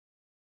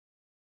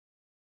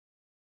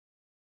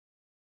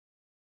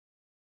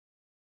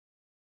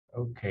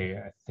Okay,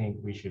 I think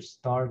we should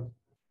start.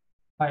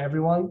 Hi,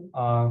 everyone.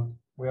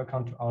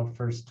 Welcome to our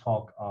first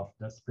talk of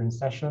the spring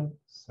session.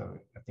 So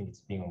I think it's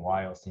been a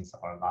while since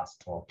our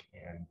last talk,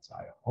 and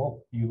I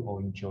hope you all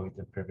enjoyed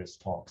the previous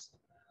talks.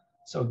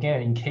 So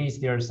again, in case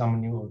there are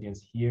some new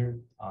audience here,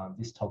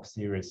 this talk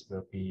series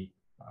will be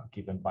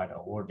given by the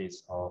awardees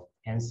of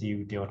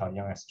NCU-Delta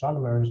Young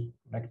Astronomers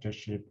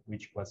Lectureship,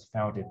 which was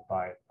founded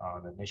by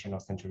the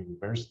National Central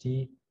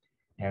University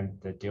and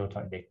the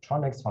Delta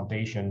Electronics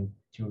Foundation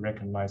to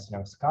recognize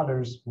young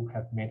scholars who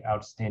have made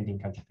outstanding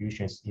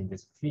contributions in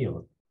this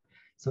field.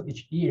 So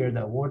each year,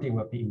 the awardee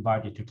will be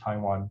invited to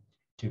Taiwan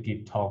to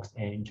give talks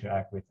and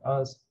interact with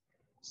us.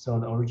 So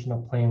the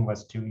original plan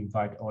was to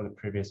invite all the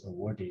previous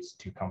awardees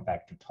to come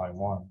back to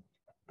Taiwan.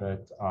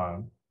 But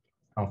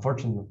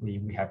unfortunately,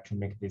 we have to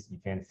make this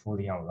event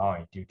fully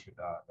online due to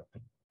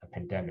the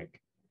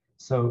pandemic.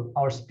 So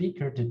our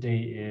speaker today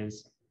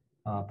is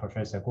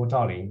Professor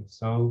Chao-Lin.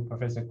 So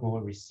Professor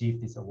Guo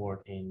received this award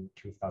in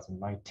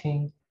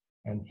 2019,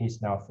 and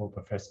he's now full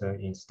professor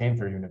in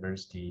Stanford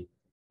University.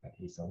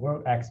 He's a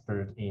world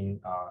expert in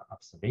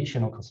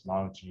observational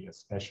cosmology,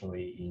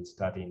 especially in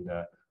studying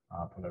the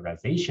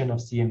polarization of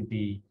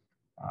CMB,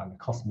 the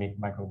cosmic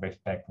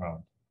microwave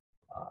background.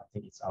 I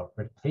think it's our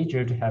great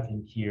pleasure to have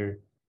him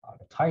here.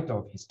 The title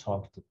of his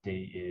talk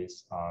today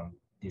is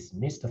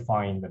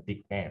Demystifying the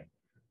Big Bang.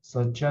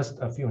 So just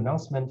a few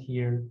announcements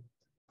here.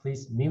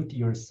 Please mute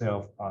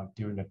yourself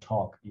during the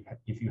talk.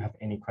 If you have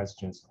any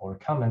questions or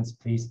comments,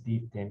 please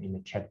leave them in the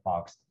chat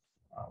box.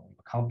 We'll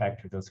come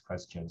back to those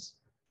questions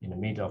in the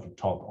middle of the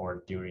talk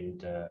or during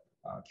the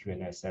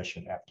Q&A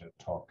session after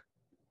the talk.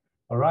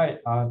 All right,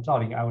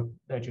 Chao-Lin, I would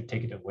let you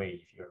take it away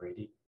if you're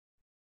ready.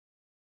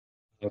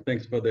 Well,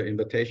 thanks for the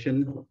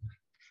invitation.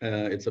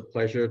 It's a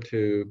pleasure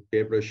to be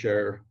able to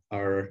share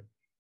our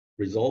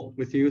result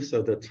with you.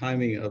 So the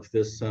timing of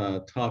this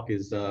talk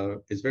is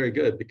very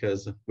good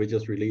because we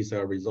just released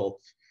our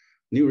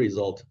new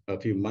result a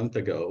few months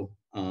ago.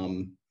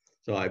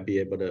 So I'd be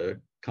able to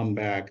come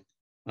back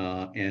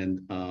and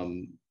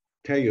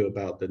tell you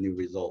about the new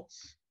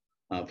results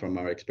from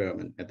our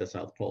experiment at the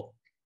South Pole.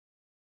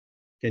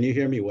 Can you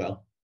hear me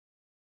well?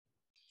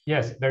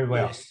 Yes, very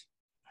well. Yes.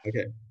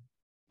 Okay.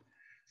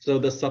 So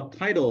the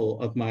subtitle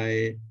of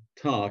my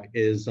talk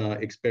is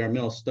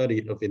experimental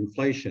study of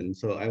inflation.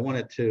 So I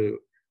wanted to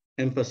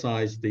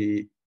emphasize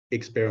the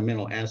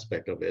experimental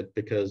aspect of it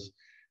because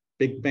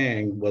Big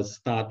Bang was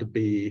thought to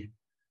be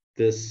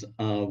this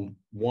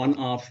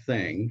one-off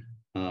thing.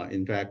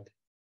 In fact,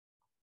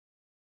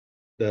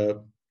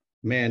 the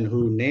man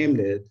who named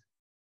it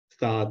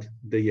thought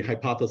the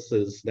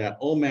hypothesis that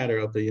all matter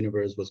of the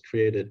universe was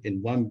created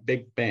in one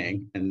Big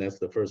Bang, and that's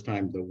the first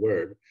time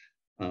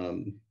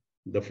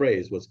the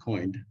phrase was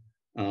coined,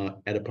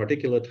 at a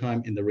particular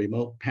time in the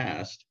remote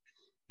past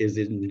is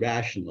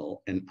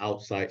irrational and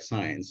outside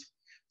science.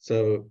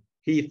 So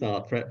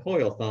Fred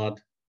Hoyle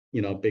thought,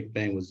 Big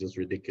Bang was just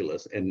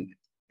ridiculous, and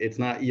it's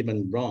not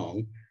even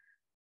wrong.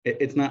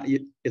 It's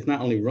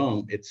not only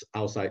wrong, it's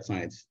outside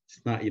science.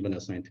 It's not even a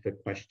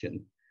scientific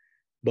question.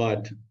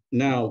 But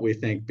now we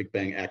think Big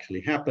Bang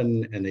actually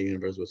happened and the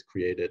universe was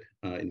created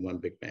in one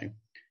Big Bang.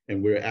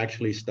 And we're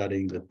actually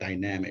studying the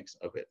dynamics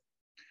of it.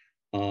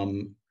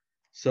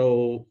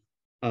 So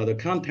the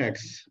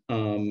context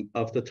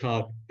of the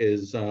talk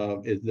is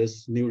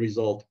this new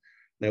result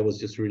that was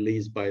just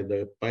released by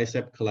the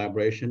BICEP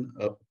collaboration,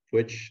 of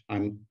which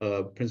I'm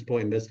a principal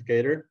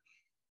investigator.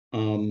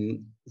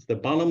 The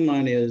bottom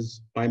line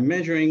is, by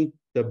measuring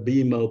the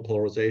B-mode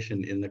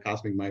polarization in the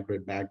cosmic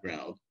microwave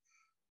background,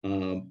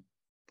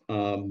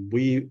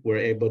 we were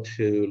able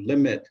to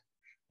limit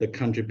the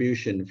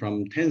contribution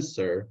from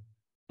tensor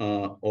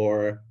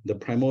or the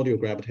primordial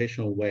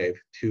gravitational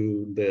wave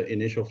to the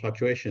initial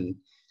fluctuation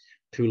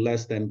to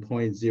less than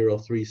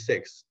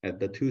 0.036 at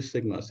the 2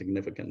 sigma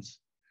significance.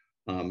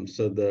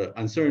 So the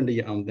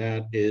uncertainty on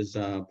that is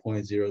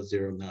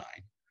 0.009.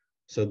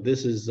 So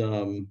this is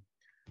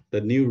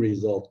the new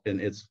result, and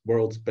it's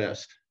world's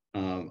best,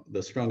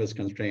 the strongest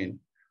constraint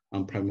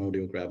on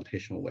primordial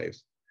gravitational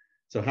waves.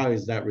 So how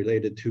is that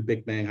related to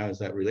Big Bang? How is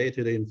that related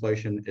to the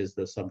inflation is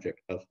the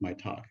subject of my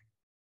talk.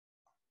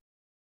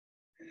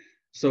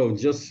 So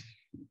just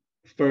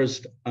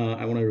first,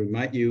 I want to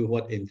remind you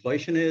what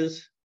inflation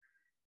is.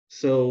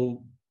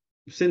 So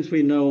since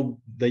we know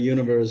the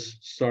universe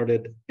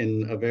started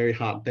in a very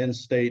hot,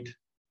 dense state,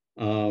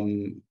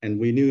 and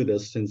we knew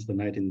this since the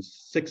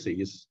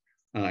 1960s,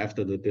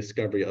 after the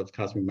discovery of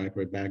cosmic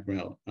microwave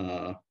background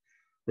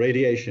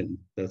radiation,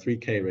 the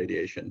 3K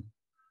radiation,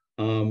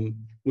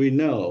 we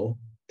know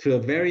to a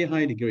very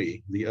high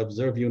degree, the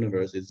observed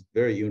universe is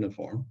very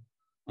uniform.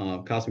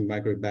 Cosmic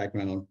microwave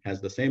background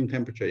has the same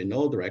temperature in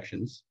all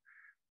directions.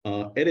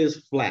 It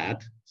is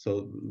flat,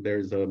 so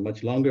there's a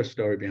much longer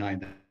story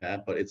behind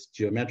that, but it's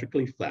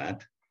geometrically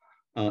flat,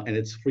 and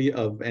it's free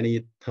of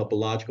any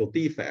topological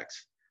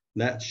defects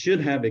that should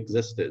have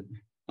existed,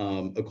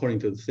 according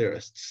to the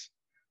theorists,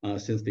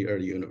 since the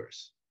early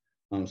universe.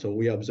 So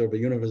we observe a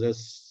universe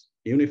as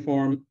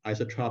uniform,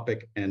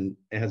 isotropic, and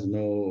it has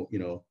no,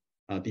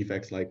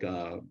 defects like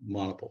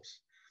monopoles.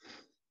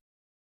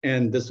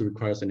 And this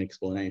requires an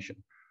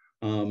explanation.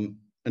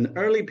 An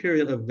early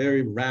period of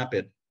very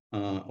rapid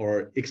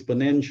or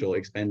exponential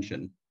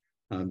expansion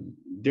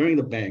during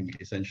the bang,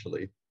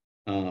 essentially,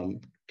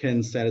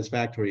 can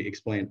satisfactorily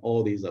explain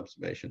all these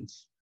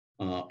observations.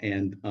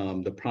 And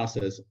the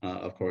process,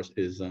 of course,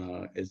 is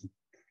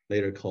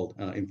later called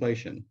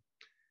inflation.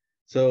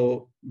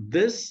 So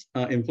this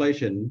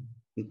inflation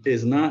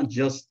is not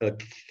just a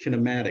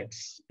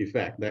kinematics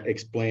effect that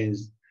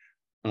explains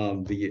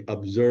the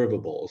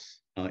observables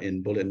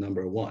in bullet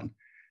number 1.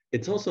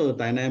 It's also a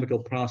dynamical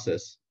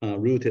process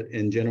rooted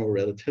in general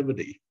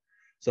relativity.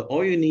 So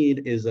all you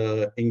need is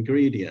an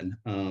ingredient,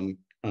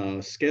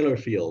 scalar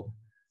field,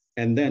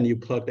 and then you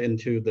plug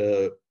into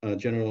the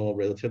general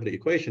relativity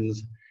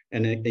equations,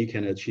 and then you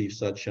can achieve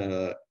such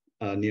a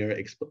near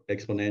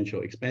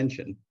exponential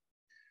expansion.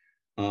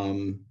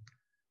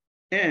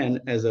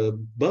 And as a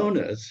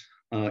bonus,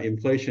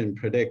 inflation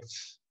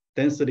predicts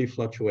density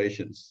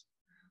fluctuations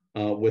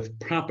with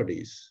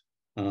properties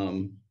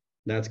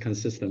that's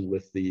consistent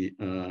with the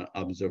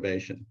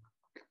observation.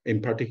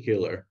 In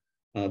particular,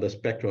 the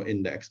spectral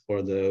index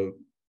or the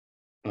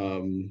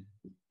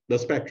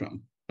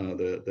spectrum,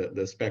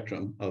 the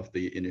spectrum of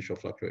the initial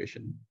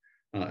fluctuation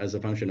as a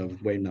function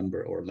of wave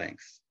number or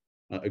length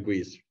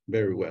agrees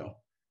very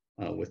well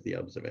with the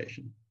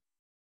observation.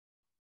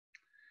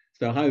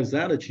 So how is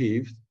that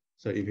achieved?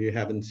 So if you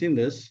haven't seen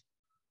this,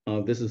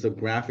 this is a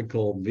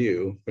graphical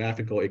view,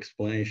 graphical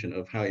explanation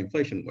of how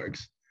inflation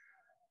works.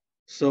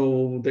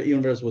 So the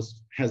universe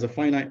has a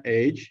finite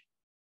age.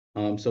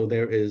 So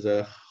there is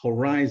a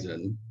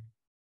horizon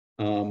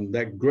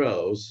that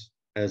grows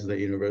as the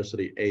universe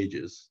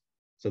ages.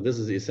 So this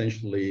is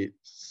essentially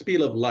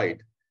speed of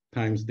light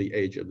times the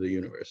age of the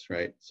universe,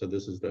 right? So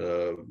this is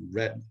the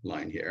red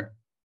line here.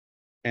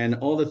 And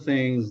all the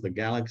things, the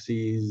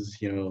galaxies,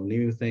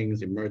 new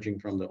things emerging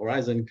from the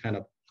horizon kind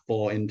of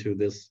fall into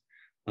this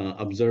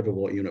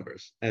observable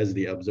universe as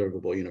the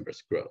observable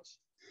universe grows.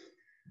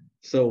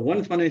 So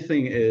one funny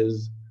thing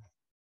is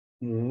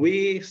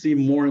we see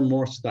more and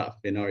more stuff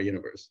in our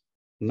universe,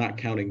 not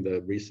counting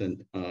the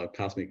recent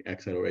cosmic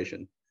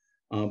acceleration.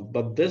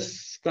 But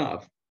this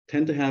stuff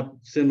tend to have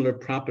similar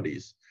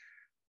properties,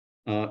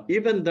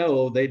 even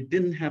though they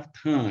didn't have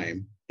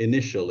time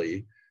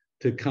initially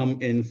to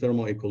come in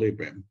thermal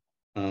equilibrium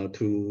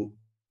to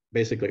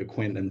basically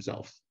acquaint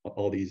themselves,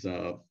 all these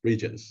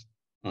regions,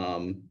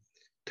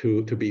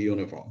 to be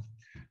uniform.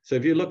 So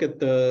if you look at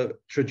the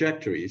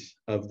trajectories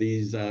of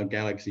these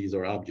galaxies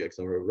or objects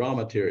or raw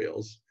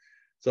materials,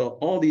 so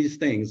all these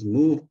things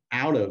move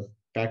out of,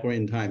 backward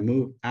in time,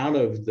 move out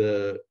of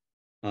the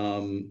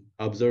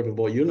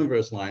observable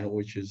universe line,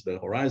 which is the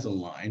horizon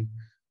line,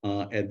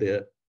 at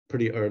the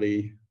pretty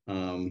early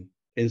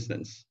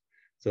instance.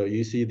 So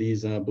you see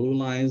these blue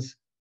lines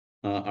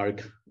are,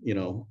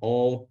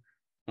 all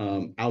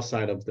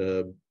outside of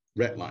the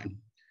red line.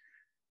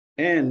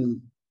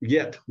 And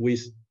yet we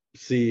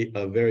see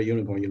a very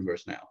uniform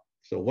universe now.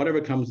 So whatever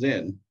comes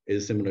in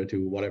is similar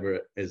to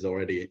whatever is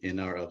already in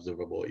our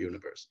observable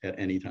universe at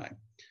any time.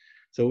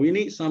 So we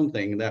need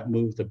something that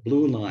moves the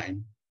blue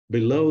line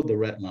below the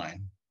red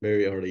line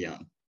very early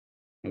on.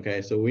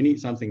 Okay, so we need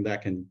something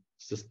that can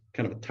just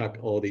kind of tuck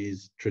all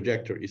these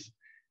trajectories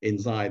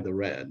inside the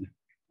red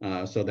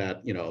so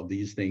that,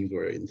 these things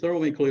were in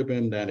thermal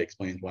equilibrium. That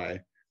explains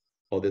why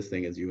all this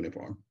thing is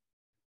uniform.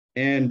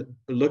 And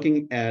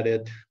looking at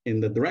it in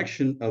the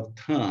direction of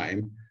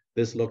time,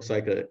 this looks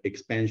like an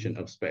expansion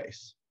of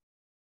space.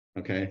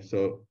 Okay,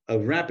 so a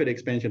rapid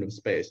expansion of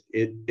space,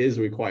 it is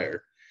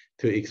required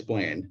to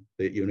explain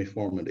the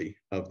uniformity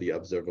of the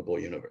observable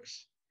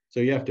universe.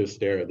 So you have to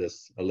stare at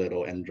this a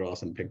little and draw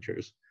some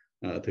pictures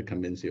to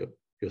convince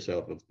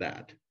yourself of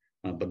that.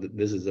 But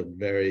this is a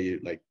very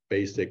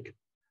basic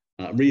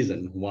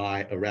reason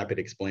why a rapid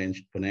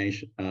expansion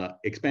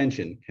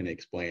can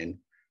explain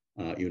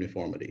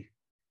uniformity.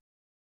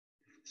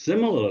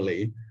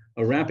 Similarly,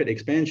 a rapid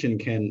expansion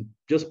can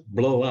just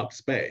blow up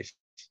space.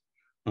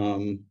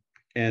 And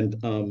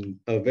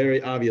a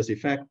very obvious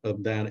effect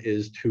of that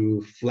is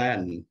to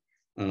flatten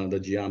the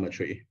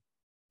geometry,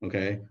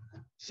 okay?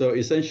 So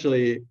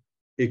essentially,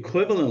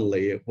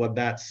 equivalently, what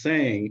that's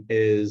saying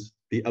is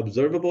the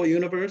observable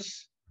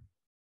universe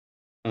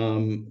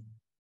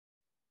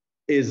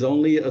is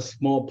only a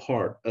small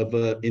part of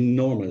an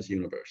enormous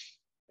universe.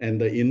 And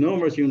the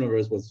enormous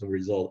universe was the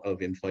result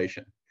of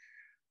inflation.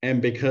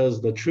 And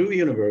because the true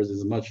universe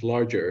is much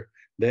larger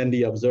than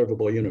the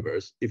observable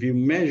universe, if you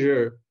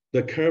measure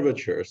the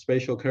curvature,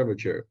 spatial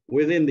curvature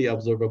within the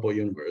observable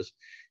universe,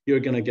 you're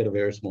going to get a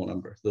very small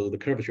number. So the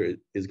curvature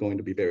is going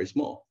to be very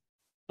small.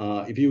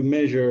 If you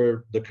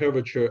measure the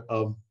curvature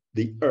of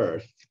the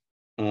Earth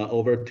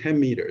over 10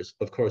 meters,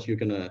 of course, you're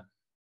going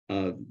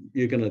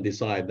to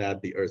decide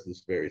that the Earth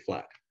is very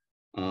flat.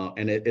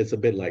 And it's a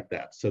bit like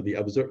that. So the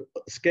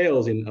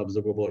scales in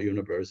observable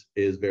universe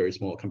is very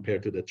small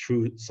compared to the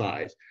true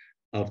size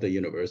of the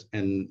universe.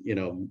 And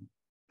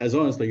as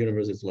long as the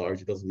universe is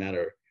large, it doesn't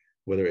matter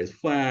whether it's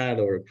flat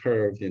or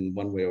curved in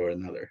one way or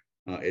another.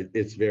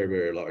 It's very,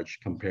 very large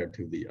compared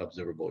to the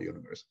observable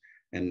universe.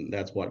 And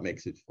that's what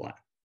makes it flat.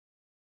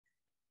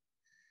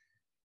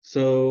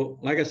 So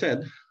like I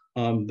said,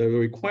 the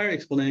required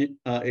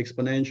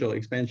exponential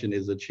expansion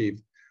is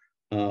achieved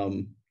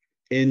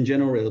in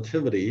general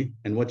relativity.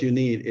 And what you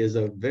need is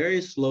a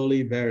very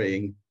slowly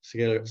varying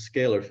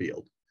scalar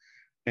field.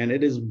 And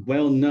it is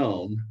well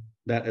known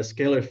that a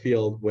scalar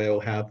field will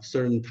have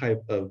certain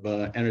type of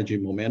energy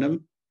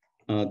momentum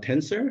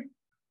tensor.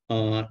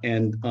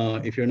 And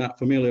if you're not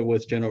familiar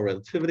with general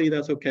relativity,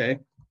 that's okay.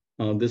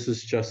 This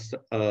is just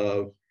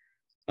a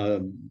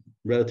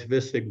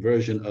relativistic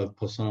version of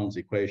Poisson's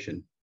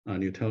equation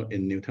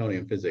in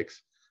Newtonian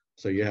physics.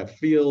 So you have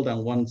field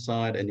on one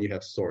side and you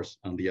have source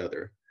on the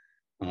other,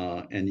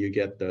 and you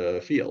get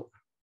the field.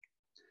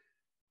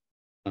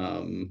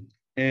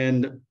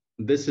 And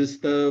this is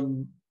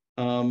the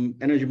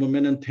energy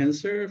momentum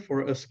tensor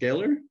for a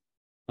scalar.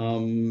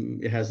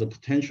 It has a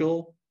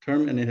potential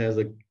term and it has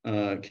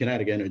a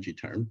kinetic energy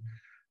term.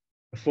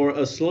 For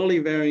a slowly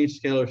varying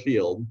scalar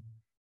field,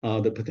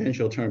 the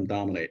potential term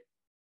dominates.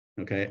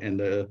 Okay, and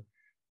the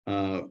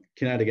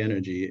kinetic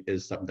energy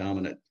is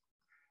subdominant.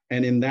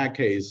 And in that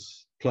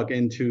case, plug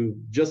into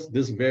just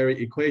this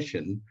very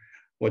equation,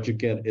 what you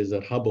get is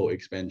a Hubble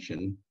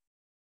expansion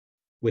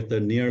with a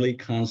nearly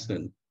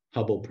constant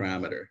Hubble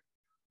parameter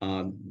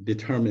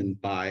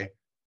determined by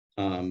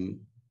the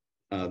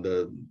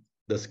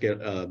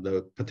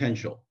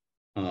potential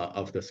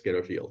of the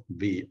scalar field,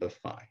 V of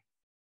phi.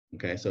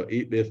 Okay, so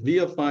if V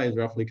of phi is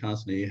roughly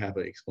constant, you have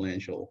an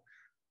exponential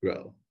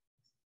growth.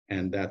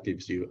 And that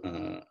gives you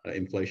an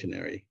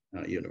inflationary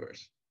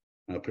universe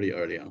pretty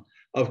early on.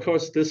 Of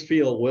course, this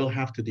field will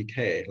have to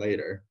decay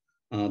later,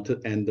 and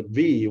the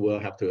V will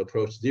have to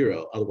approach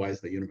zero. Otherwise,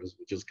 the universe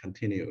will just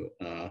continue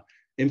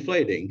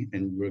inflating,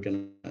 and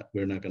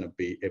we're not gonna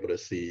be able to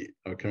see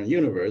our current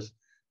universe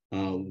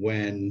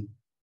when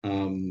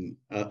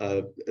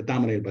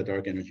dominated by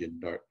dark energy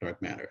and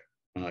dark matter.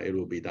 It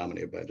will be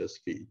dominated by this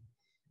V.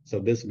 So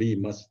this V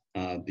must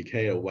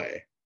decay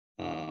away.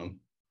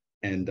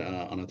 And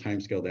on a time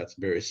scale that's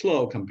very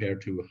slow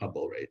compared to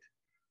Hubble rate.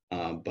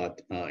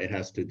 But it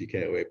has to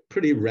decay away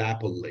pretty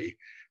rapidly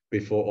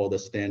before all the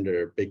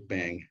standard Big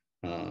Bang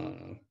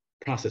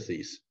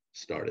processes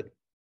started.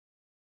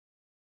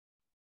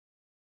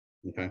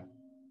 Okay.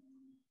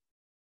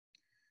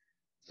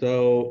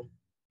 So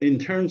in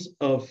terms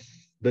of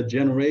the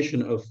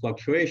generation of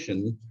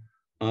fluctuation,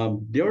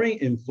 during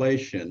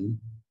inflation,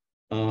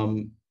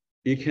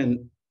 you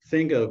can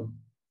think of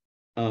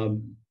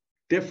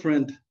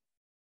different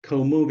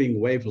co-moving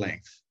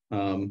wavelength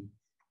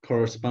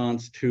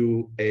corresponds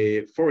to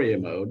a Fourier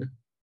mode,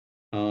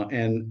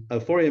 and a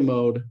Fourier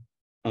mode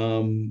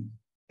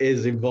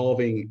is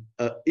evolving.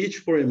 Each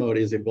Fourier mode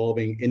is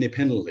evolving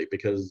independently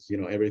because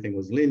everything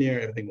was linear,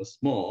 everything was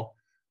small,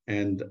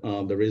 and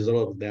the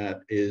result of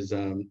that is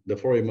the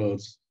Fourier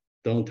modes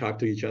don't talk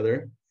to each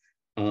other.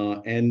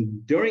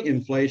 And during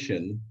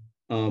inflation,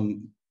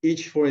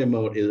 each Fourier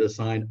mode is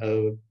assigned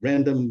a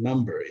random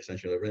number,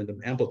 essentially a random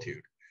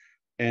amplitude.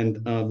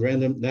 And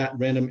that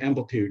random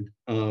amplitude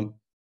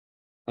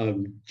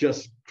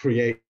just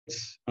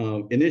creates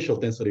initial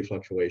density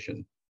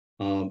fluctuation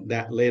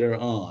that later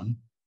on.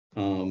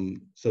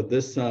 So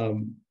this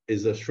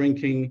is a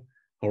shrinking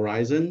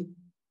horizon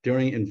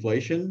during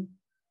inflation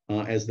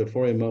as the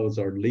Fourier modes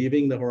are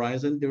leaving the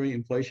horizon during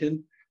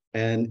inflation,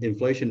 and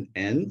inflation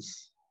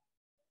ends.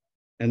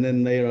 And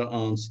then later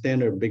on,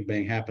 standard Big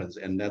Bang happens,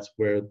 and that's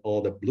where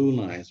all the blue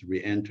lines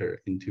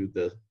re-enter into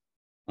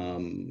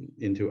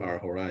our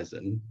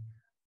horizon,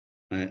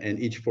 and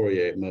each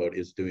Fourier mode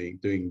is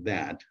doing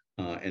that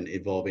and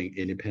evolving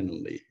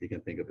independently. You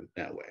can think of it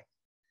that way.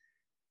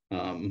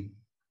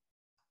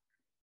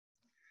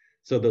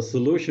 So the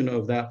solution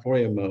of that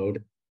Fourier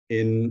mode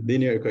in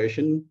linear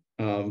equation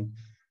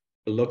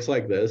looks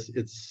like this.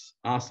 It's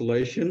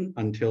oscillation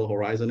until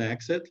horizon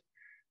exit,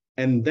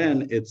 and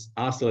then it's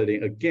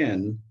oscillating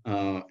again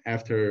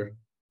after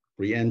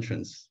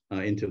re-entrance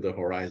into the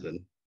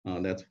horizon.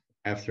 That's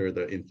after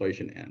the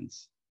inflation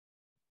ends.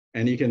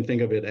 And you can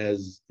think of it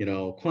as,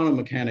 quantum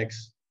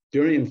mechanics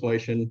during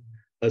inflation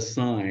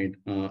assigned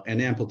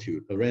an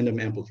amplitude, a random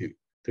amplitude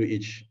to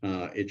each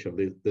of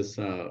this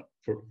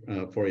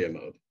Fourier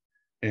mode.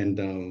 And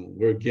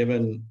we're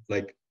given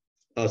like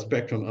a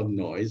spectrum of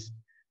noise,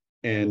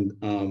 and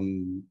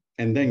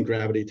then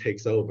gravity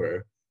takes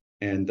over.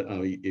 And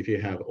if you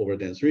have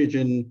overdense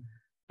region,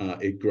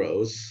 it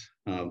grows,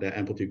 that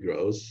amplitude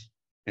grows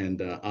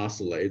and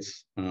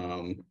oscillates,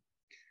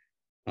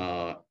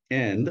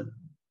 and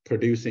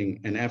producing,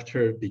 and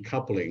after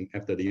decoupling,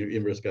 after the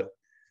universe got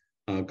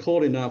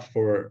cold enough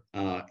for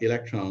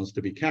electrons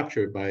to be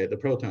captured by the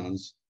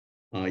protons,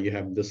 you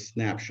have this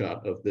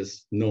snapshot of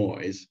this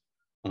noise,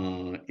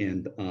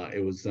 and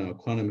it was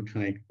quantum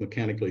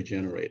mechanically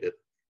generated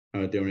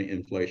during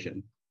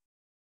inflation.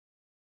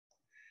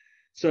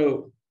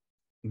 So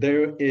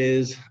there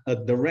is a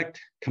direct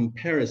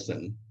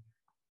comparison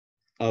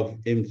of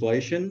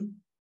inflation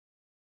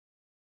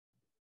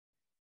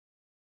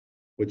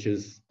which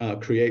is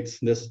creates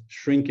this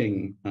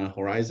shrinking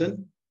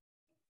horizon,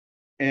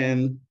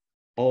 and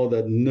all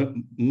the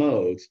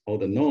modes, all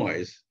the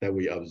noise that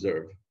we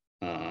observe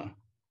at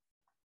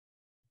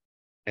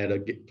a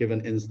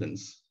given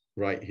instance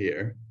right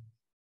here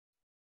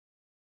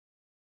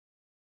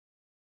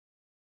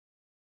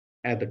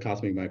at the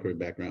cosmic microwave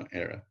background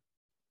era,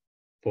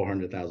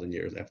 400,000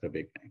 years after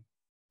Big Bang,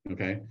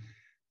 okay?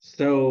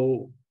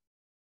 So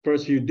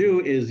first you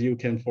do is you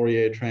can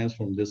Fourier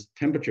transform this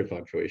temperature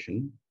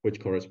fluctuation, which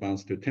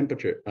corresponds to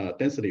temperature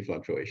density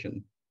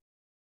fluctuation.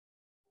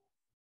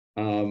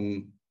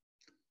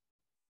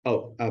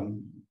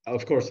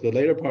 Of course, the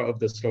later part of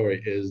the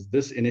story is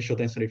this initial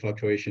density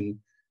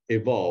fluctuation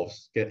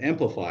evolves, get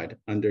amplified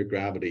under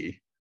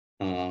gravity,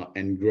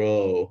 and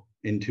grow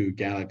into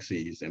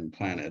galaxies and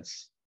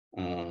planets,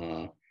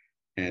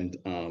 and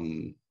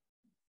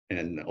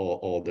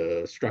all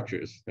the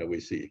structures that we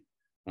see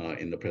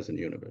in the present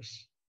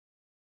universe.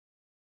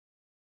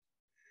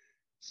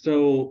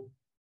 So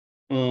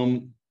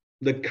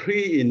the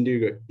key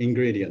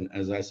ingredient,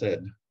 as I said,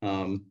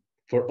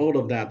 for all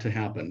of that to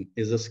happen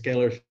is a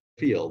scalar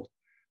field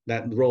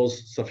that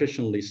rolls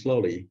sufficiently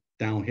slowly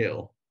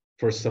downhill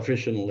for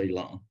sufficiently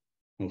long,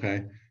 okay?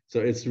 So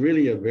it's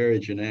really a very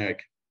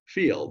generic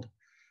field.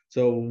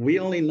 So we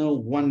only know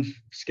one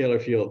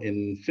scalar field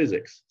in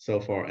physics so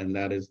far, and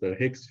that is the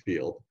Higgs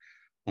field.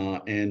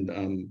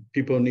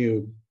 People knew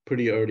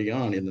pretty early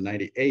on in the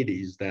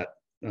 1980s that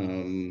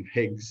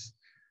Higgs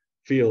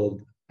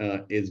field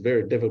is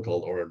very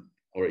difficult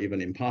or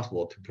even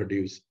impossible to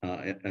produce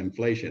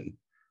inflation.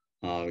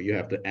 You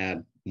have to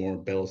add more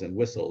bells and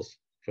whistles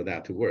for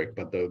that to work.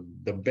 But the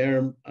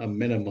bare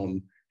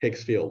minimum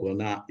Higgs field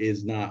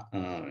is not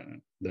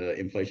the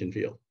inflation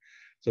field.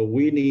 So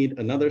we need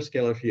another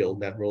scalar field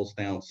that rolls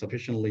down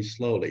sufficiently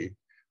slowly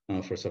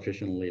for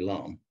sufficiently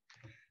long.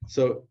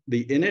 So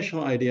the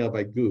initial idea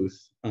by Guth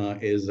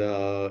is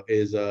a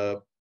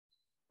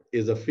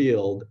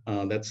field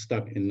that's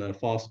stuck in the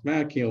false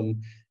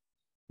vacuum,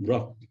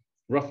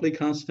 roughly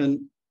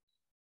constant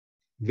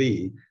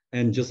V,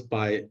 and just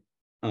by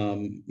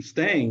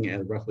staying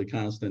at roughly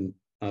constant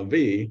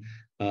V,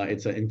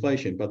 it's an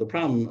inflation. But the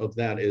problem of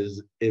that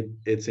is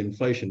it's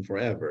inflation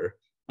forever.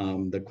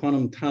 The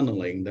quantum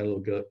tunneling that will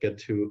get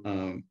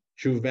to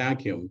true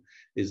vacuum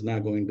is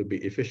not going to be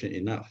efficient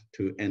enough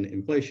to end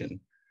inflation.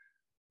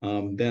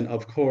 Then,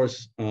 of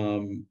course,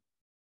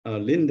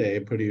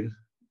 Linde pretty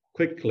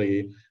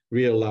quickly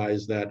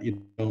realized that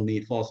you don't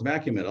need false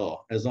vacuum at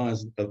all. As long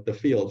as the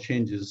field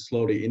changes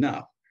slowly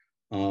enough,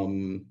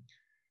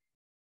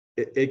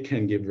 it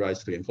can give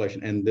rise to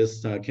inflation. And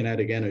this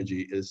kinetic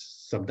energy is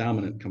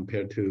subdominant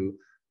compared to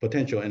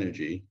potential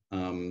energy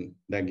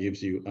that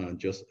gives you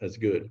just as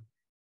good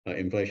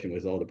inflation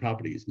with all the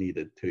properties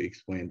needed to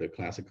explain the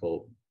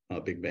classical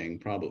Big Bang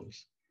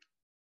problems.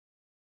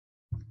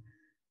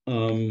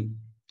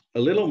 A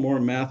little more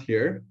math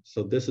here.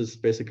 So this is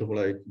basically what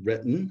I've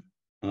written.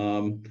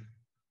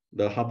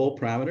 The Hubble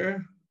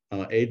parameter,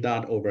 A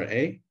dot over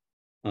A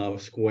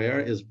square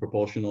is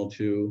proportional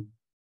to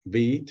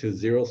V to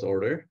zeroth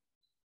order.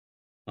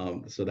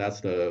 So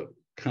that's the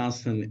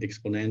constant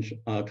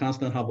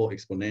Hubble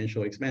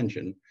exponential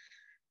expansion.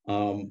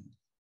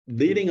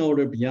 Leading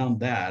order beyond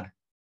that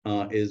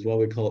is what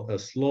we call a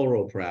slow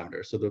roll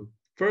parameter. So the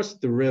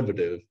first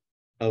derivative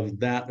of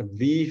that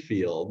V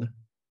field,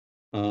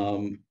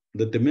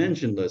 the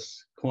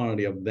dimensionless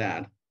quantity of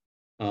that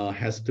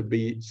has to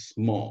be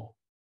small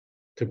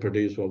to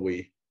produce what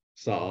we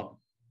saw,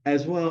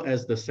 as well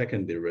as the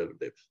second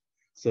derivative.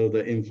 So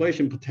the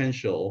inflation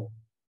potential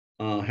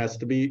has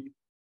to be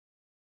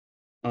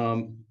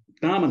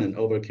dominant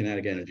over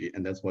kinetic energy,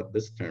 and that's what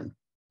this term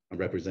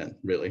represents,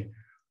 really.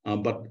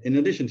 But in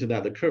addition to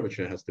that, the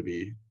curvature has to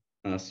be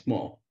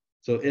small.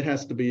 So it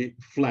has to be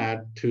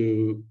flat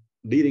to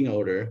leading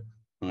order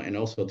and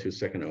also to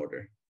second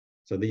order.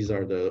 So these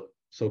are the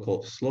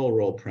so-called slow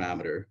roll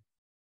parameter.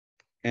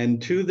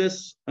 And to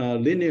this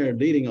linear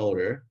leading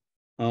order,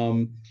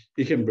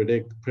 you can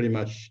predict pretty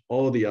much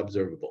all the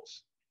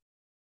observables.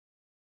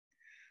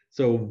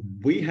 So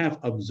we have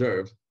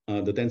observed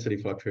the density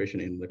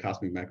fluctuation in the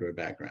cosmic microwave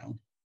background.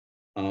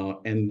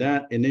 And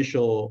that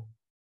initial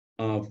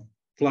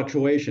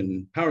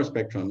fluctuation power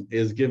spectrum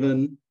is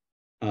given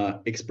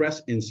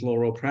expressed in slow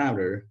roll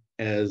parameter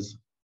as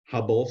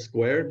Hubble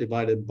squared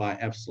divided by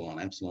epsilon.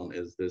 Epsilon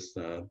is this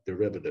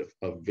derivative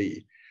of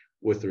V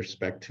with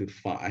respect to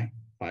phi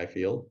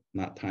field,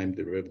 not time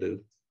derivative.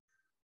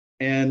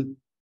 And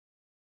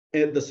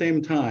at the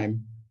same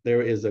time,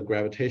 there is a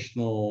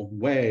gravitational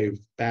wave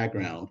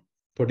background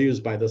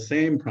produced by the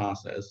same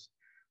process,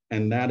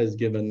 and that is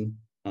given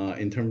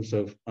in terms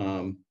of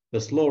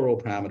the slow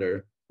roll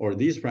parameter or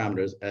these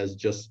parameters as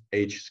just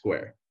h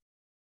squared.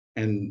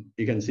 And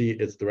you can see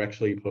it's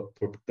directly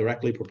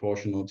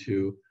proportional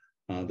to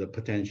the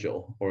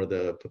potential or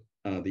the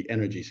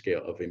energy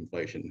scale of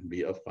inflation,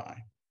 V of phi.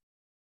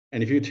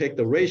 And if you take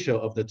the ratio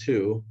of the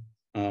two,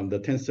 the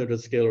tensor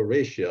scalar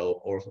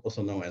ratio, or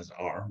also known as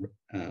R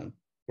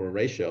for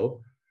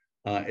ratio,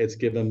 it's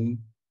given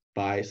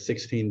by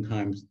 16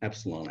 times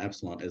epsilon.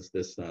 Epsilon is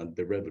this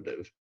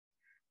derivative.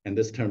 And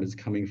this term is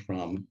coming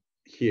from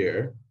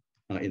here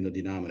in the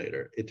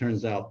denominator. It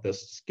turns out the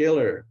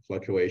scalar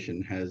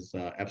fluctuation has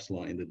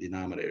epsilon in the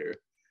denominator.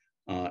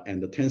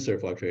 And the tensor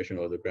fluctuation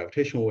or the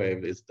gravitational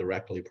wave is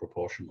directly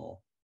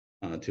proportional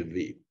to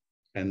V.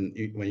 And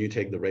when you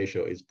take the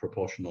ratio, it's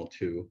proportional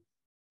to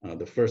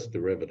the first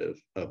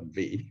derivative of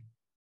V.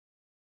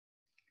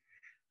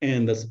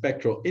 And the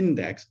spectral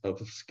index of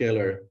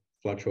scalar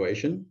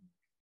fluctuation,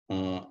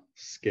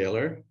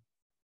 scalar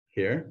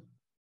here,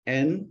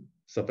 N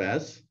sub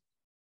S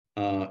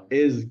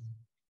is,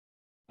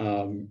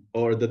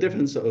 or the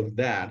difference of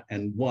that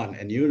and 1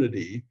 and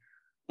unity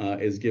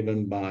is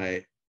given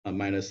by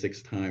minus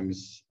 6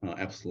 times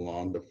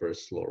epsilon, the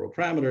first lower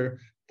parameter,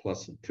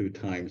 plus 2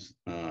 times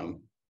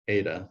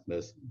eta,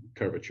 this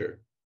curvature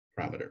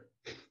parameter.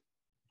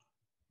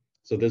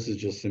 So this is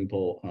just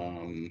simple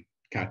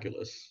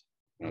calculus,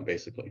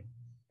 basically.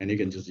 And you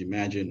can just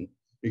imagine,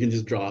 you can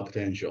just draw a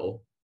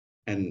potential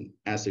and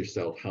ask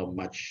yourself how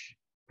much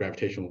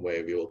gravitational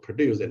wave you will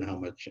produce and how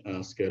much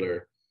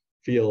scalar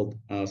field,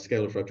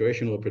 scalar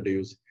fluctuation will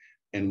produce,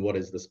 and what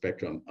is the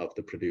spectrum of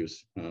the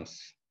produced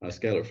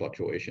scalar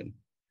fluctuation.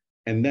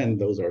 And then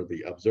those are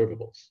the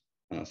observables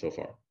so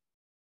far.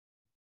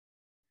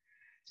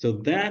 So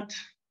that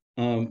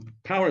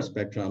power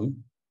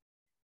spectrum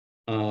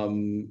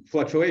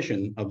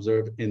fluctuation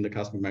observed in the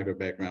cosmic microwave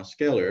background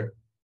scalar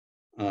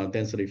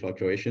density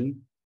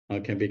fluctuation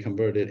can be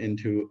converted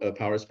into a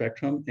power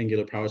spectrum,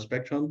 angular power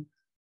spectrum,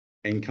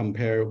 and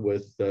compare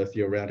with the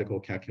theoretical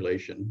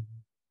calculation.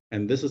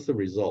 And this is the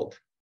result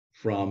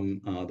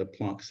from the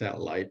Planck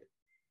satellite.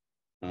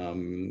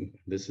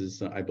 This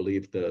is, I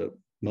believe, the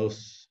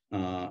most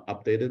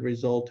updated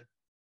result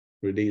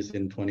released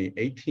in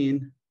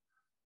 2018.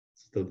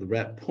 So the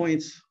red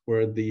points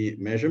were the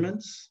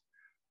measurements,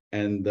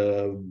 and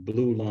the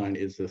blue line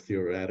is the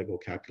theoretical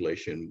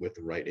calculation with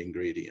the right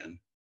ingredient.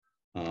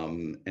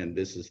 And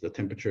this is the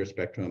temperature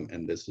spectrum,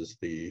 and this is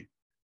the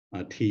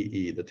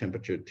TE, the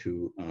temperature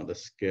to the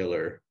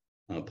scalar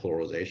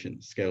polarization,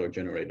 scalar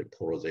generated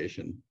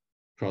polarization,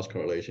 cross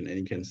correlation, and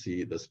you can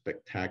see the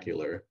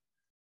spectacular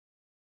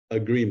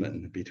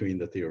agreement between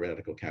the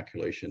theoretical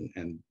calculation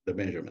and the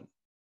measurement.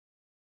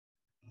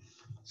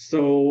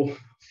 So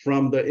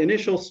from the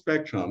initial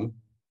spectrum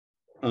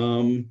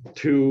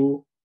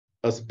to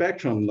a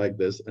spectrum like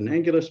this, an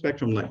angular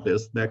spectrum like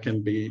this that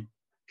can be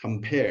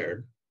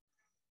compared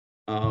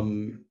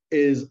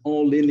is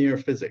all linear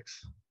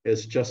physics.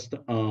 It's just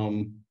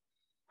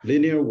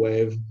linear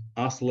wave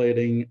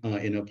oscillating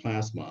in a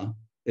plasma.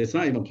 It's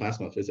not even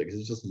plasma physics,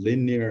 it's just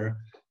linear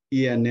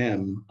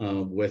ENM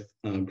with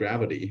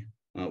gravity,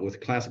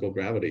 with classical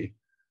gravity,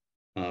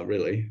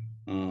 really.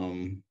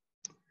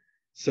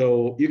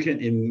 So you can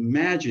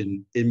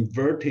imagine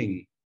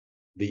inverting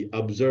the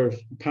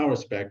observed power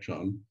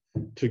spectrum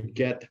to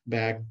get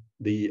back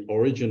the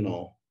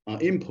original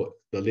input,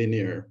 the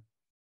linear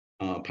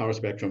power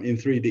spectrum in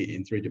 3D,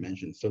 in 3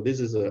 dimensions. So this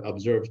is an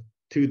observed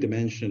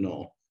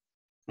 2-dimensional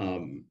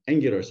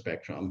angular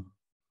spectrum,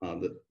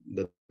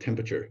 the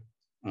temperature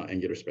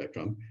angular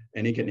spectrum,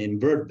 and you can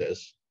invert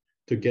this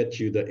to get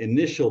you the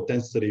initial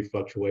density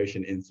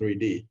fluctuation in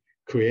 3D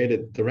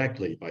created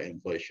directly by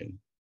inflation,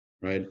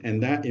 right?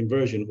 And that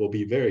inversion will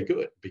be very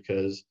good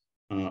because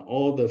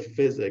all the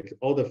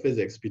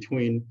physics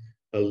between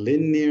a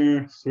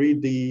linear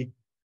 3D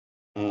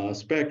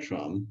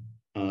spectrum,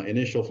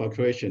 initial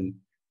fluctuation,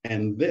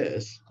 and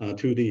this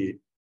 2D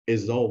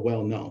is all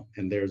well known,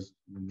 and there's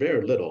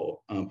very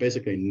little,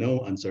 basically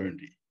no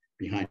uncertainty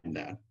behind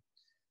that.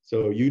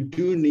 So you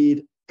do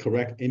need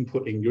correct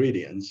input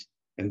ingredients,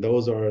 and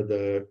those are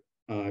the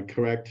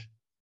correct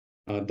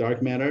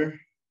dark matter,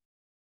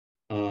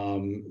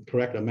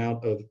 correct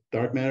amount of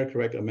dark matter,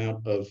 correct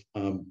amount of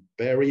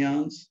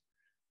baryons,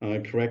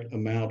 correct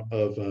amount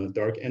of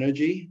dark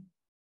energy,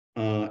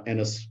 and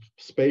a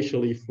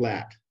spatially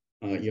flat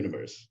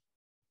universe.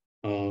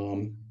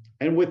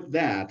 And with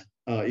that,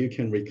 you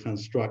can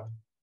reconstruct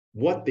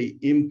what the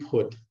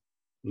input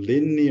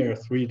linear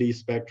 3D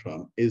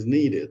spectrum is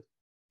needed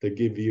to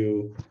give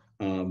you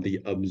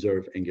the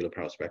observed angular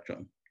power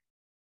spectrum.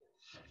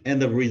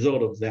 And the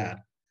result of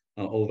that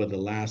over the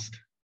last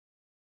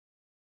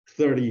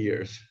 30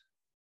 years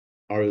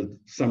are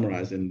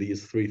summarized in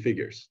these 3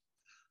 figures.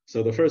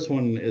 So the first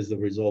one is the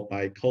result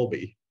by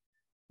Colby.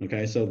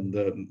 Okay, so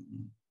the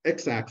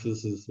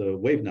x-axis is the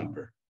wave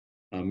number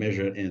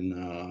measured in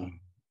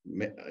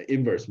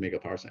inverse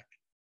megaparsec.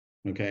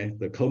 Okay,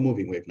 the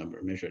co-moving wave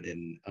number measured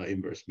in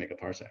inverse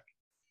megaparsec.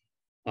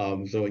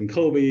 So in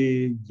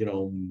Colby, you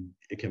know,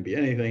 it can be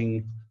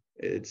anything.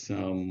 It's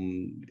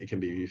it can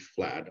be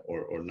flat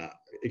or not.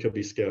 It could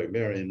be scale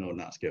invariant or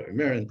not scale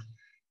invariant.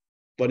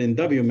 But in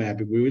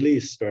WMAP, we really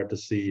start to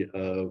see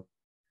a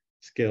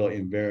scale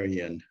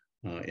invariant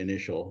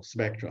initial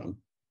spectrum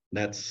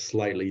that's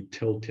slightly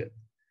tilted.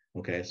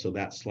 Okay, so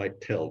that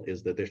slight tilt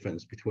is the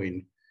difference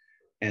between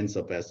n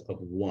sub s of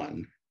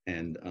 1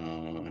 and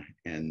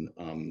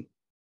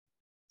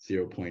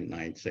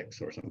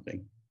 0.96 or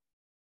something.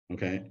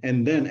 okay?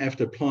 And then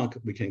after Planck,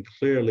 we can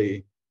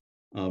clearly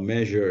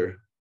measure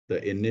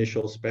the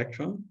initial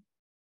spectrum.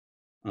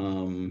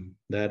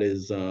 That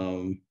is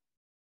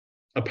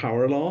a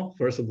power law,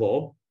 first of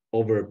all,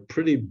 over a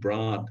pretty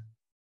broad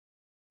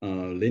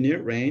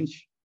linear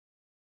range.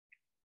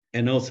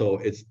 And also,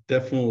 it's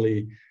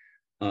definitely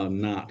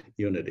not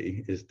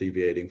unity. It's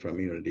deviating from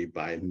unity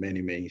by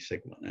many, many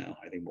sigma now.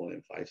 I think more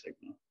than 5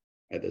 sigma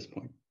at this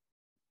point.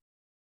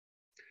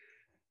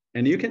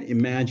 And you can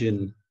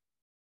imagine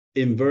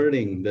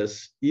inverting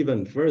this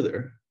even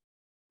further,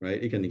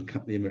 right? You can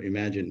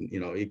imagine, you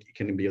know, it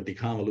can be a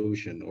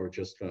deconvolution or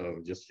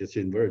just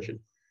inversion.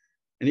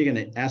 And you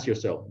can ask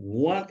yourself,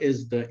 what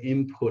is the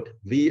input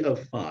V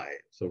of phi?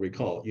 So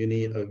recall, you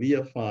need a V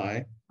of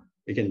phi.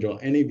 You can draw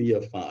any V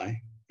of phi,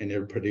 and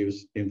it'll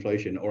produce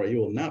inflation, or it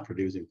will not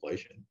produce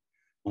inflation.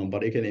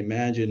 But you can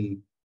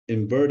imagine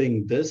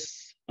inverting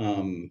this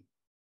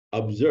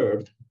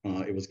observed,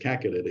 it was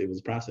calculated, it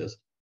was processed,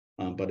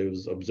 but it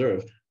was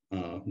observed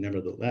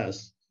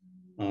nevertheless,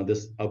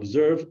 this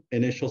observed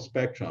initial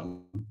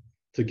spectrum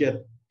to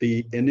get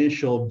the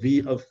initial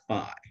V of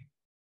phi.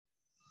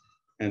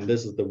 And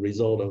this is the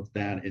result of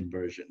that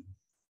inversion,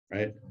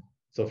 right?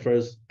 So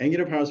first,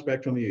 angular power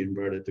spectrum, you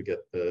invert it to get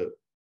the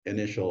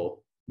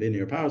initial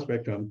linear power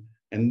spectrum,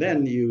 and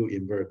then you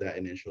invert that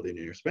initial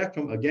linear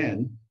spectrum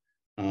again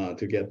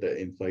to get the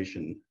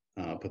inflation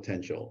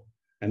potential.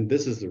 And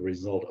this is the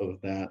result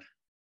of that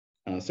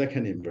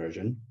second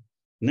inversion.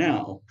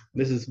 Now,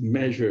 this is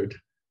measured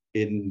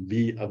in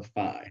V of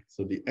phi.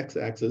 So the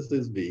x-axis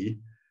is V,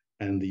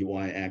 and the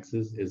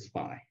y-axis is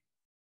phi.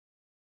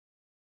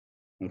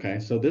 Okay,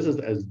 so this is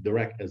as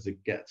direct as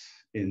it gets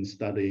in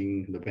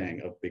studying the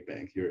bang of Big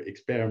Bang. You're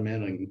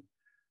experimentally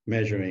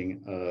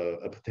measuring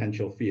a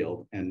potential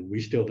field, and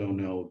we still don't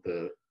know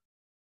the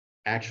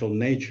actual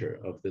nature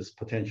of this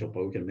potential,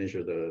 but we can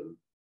measure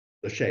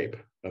the shape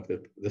of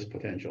this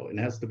potential. It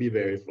has to be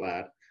very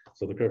flat,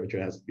 so the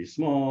curvature has to be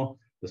small,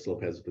 the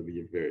slope has to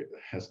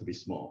be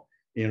small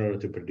in order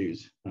to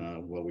produce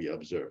what we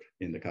observe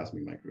in the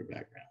cosmic microwave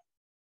background.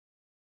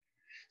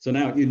 So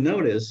now you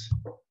notice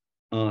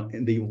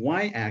the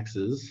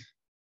y-axis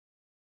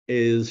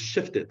is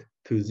shifted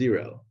to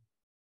 0,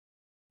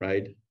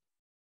 right?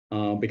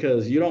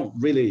 Because you don't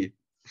really,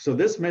 so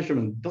this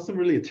measurement doesn't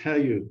really tell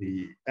you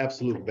the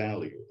absolute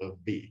value of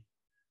V.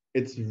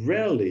 It's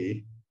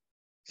rarely,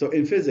 so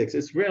in physics,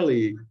 it's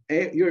rarely,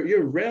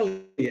 you're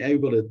rarely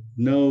able to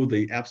know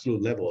the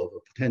absolute level of a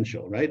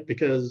potential, right?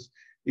 Because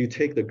you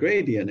take the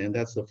gradient and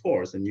that's the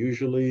force, and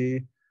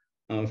usually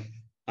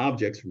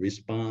objects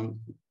respond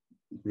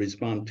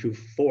to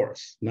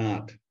force,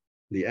 not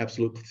the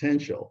absolute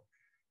potential.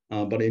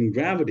 But in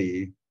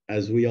gravity,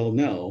 as we all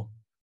know,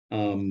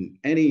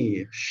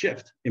 any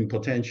shift in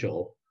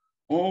potential,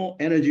 all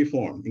energy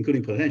form,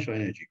 including potential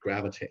energy,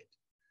 gravitate.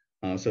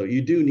 So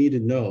you do need to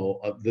know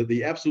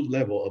the absolute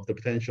level of the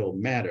potential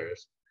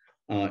matters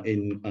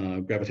in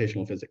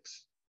gravitational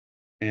physics.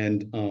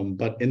 And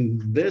but in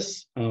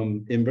this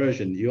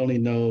inversion, you only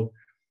know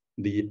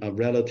the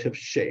relative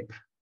shape,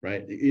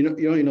 right?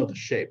 You only know the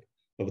shape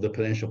of the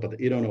potential, but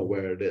you don't know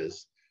where it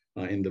is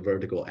in the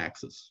vertical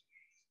axis.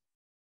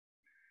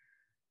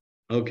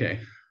 Okay,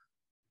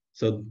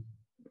 so,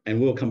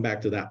 and we'll come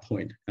back to that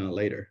point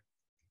later.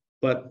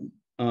 But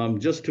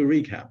just to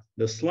recap,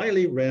 the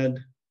slightly red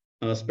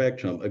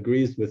spectrum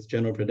agrees with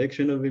general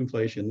prediction of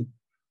inflation.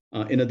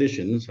 In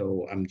addition,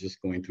 so I'm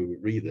just going to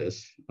read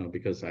this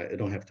because I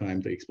don't have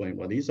time to explain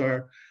what these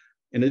are.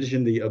 In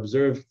addition, the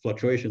observed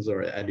fluctuations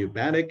are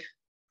adiabatic.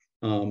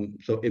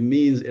 So it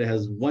means it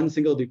has one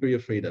single degree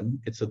of freedom.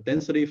 It's a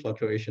density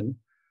fluctuation,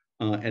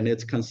 and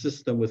it's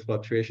consistent with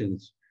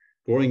fluctuations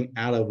growing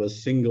out of a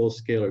single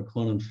scalar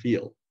quantum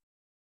field.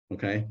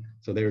 Okay,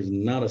 so there's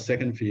not a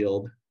second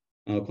field,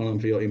 quantum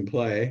field in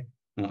play.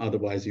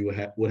 Otherwise, you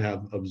would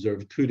have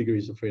observed 2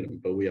 degrees of freedom,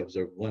 but we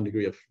observe 1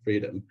 degree of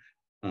freedom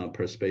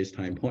per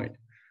space-time point.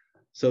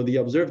 So the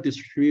observed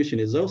distribution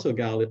is also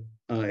highly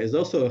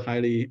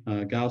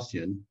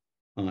Gaussian.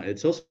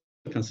 It's also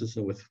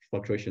consistent with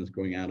fluctuations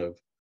growing out of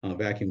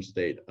vacuum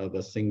state of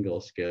a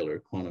single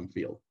scalar quantum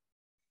field.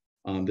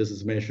 This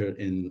is measured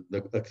in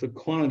the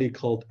quantity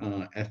called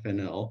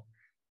FNL,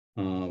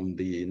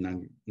 the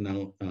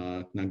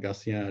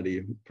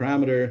non-Gaussianity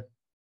parameter,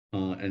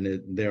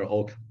 and they're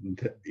all,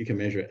 you can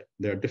measure it.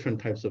 There are different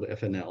types of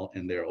FNL,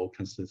 and they're all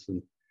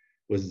consistent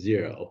with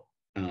 0,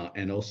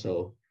 and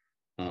also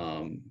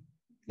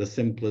the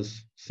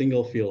simplest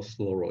single field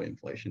slow roll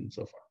inflation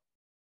so far.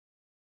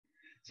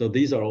 So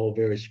these are all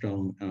very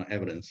strong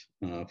evidence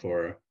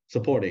for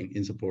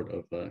in support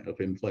of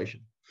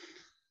inflation.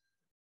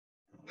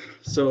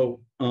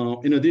 So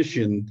in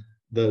addition,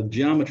 the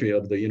geometry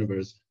of the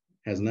universe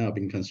has now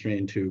been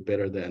constrained to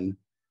better than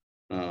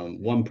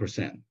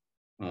 1%.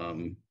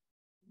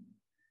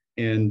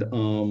 And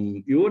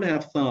you would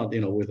have thought,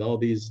 with all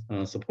these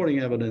supporting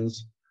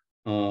evidence,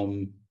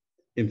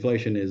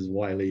 inflation is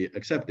widely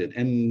accepted,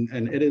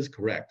 and it is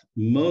correct.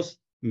 Most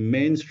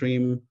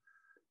mainstream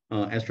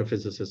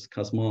astrophysicists,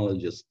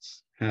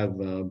 cosmologists have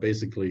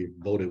basically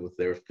voted with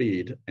their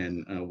feet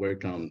and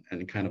worked on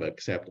and kind of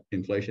accept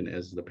inflation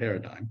as the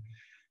paradigm.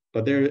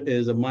 But there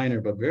is a minor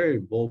but very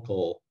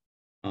vocal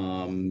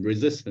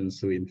resistance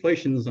to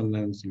inflation.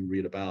 Sometimes you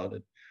read about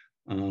it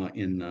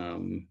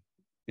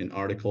in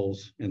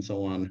articles and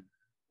so on.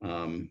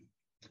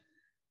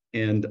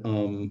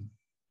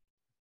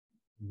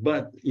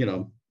 But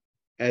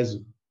as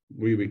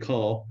we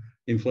recall,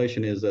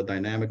 inflation is a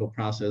dynamical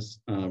process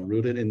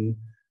rooted in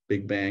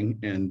Big Bang,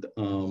 and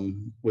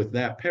with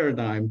that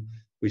paradigm,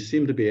 we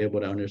seem to be able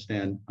to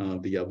understand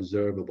the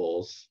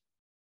observables.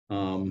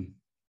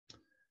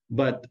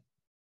 But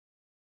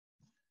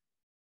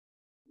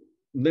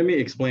let me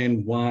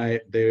explain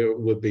why there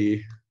would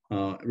be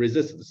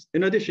resistance,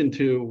 in addition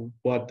to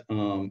what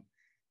Fred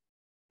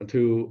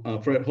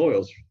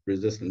Hoyle's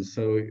resistance.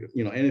 So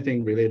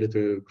anything related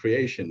to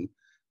creation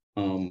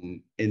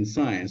in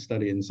science,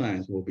 study in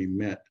science, will be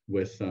met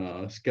with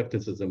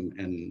skepticism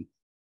and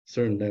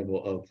certain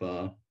level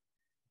of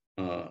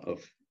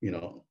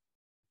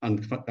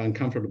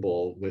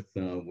uncomfortable with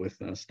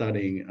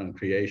studying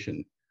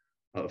creation,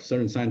 of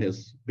certain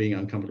scientists being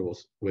uncomfortable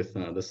with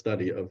the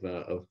study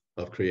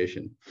of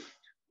creation.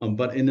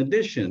 But in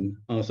addition,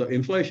 so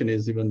inflation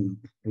is even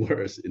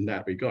worse in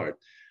that regard,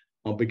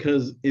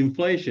 because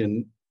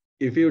inflation,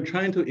 if you're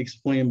trying to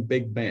explain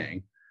Big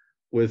Bang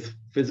with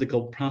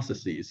physical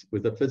processes,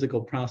 with a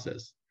physical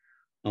process,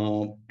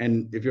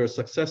 and if you're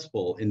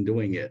successful in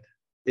doing it,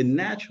 it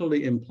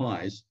naturally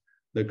implies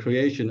the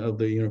creation of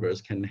the universe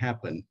can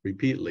happen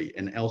repeatedly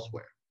and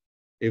elsewhere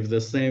if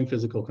the same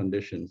physical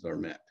conditions are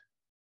met,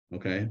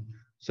 okay?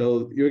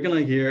 So you're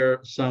gonna hear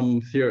some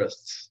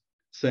theorists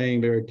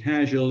saying very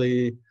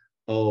casually,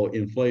 oh,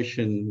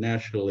 inflation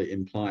naturally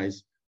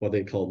implies what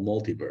they call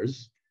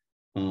multiverse.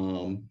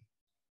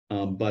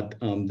 But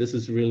this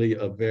is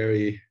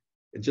really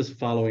just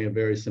following a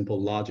very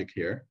simple logic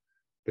here,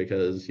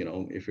 because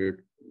if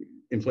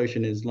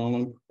inflation is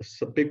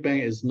Big Bang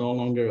is no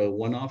longer a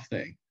one-off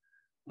thing,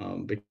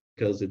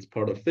 because it's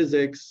part of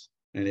physics,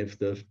 and if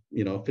the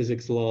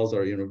physics laws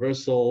are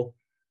universal,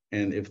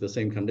 and if the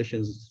same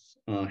conditions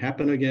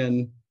happen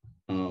again,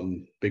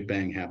 Big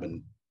Bang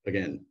happen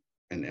again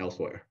and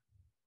elsewhere.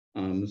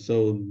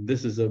 So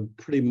this is a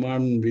pretty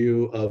modern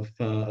view of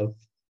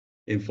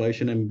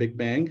inflation and Big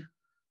Bang,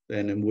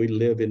 and we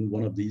live in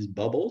one of these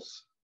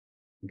bubbles.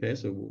 Okay,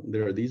 so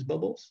there are these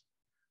bubbles,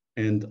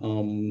 and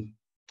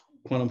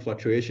quantum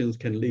fluctuations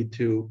can lead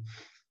to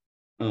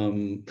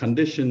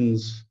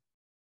conditions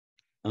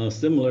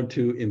similar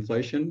to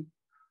inflation,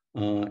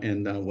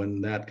 and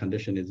when that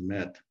condition is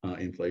met,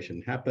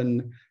 inflation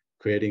happen,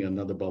 creating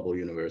another bubble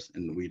universe,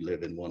 and we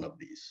live in one of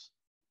these,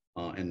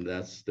 and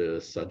that's the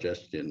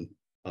suggestion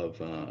of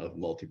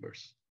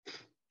multiverse.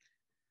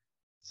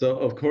 So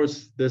of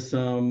course this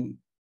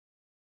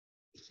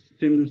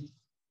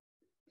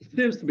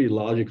seems to be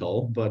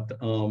logical, but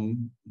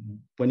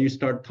when you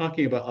start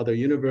talking about other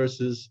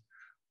universes,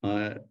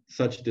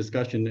 such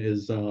discussion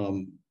is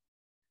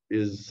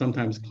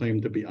sometimes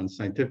claimed to be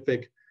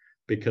unscientific,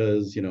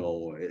 because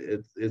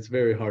it's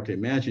very hard to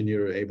imagine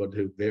you're able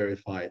to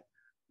verify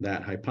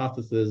that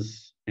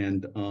hypothesis,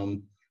 and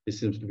it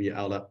seems to be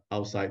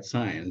outside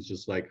science,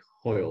 just like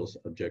Hoyle's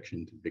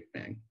objection to Big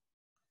Bang.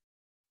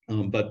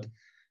 But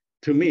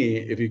to me,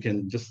 if you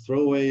can just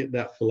throw away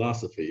that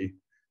philosophy,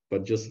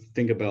 but just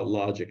think about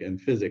logic and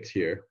physics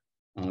here,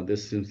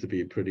 this seems to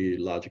be pretty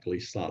logically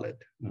solid,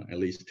 at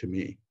least to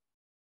me,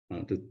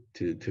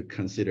 to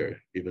consider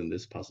even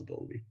this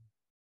possibility.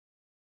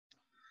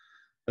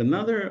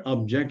 Another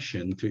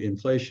objection to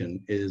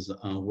inflation is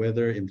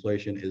whether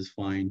inflation is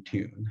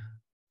fine-tuned.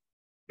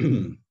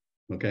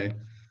 Okay,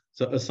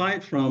 so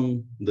aside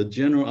from the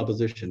general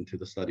opposition to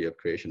the study of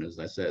creation, as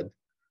I said,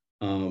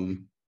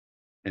 and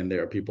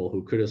there are people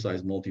who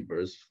criticize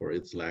multiverse for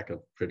its lack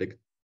of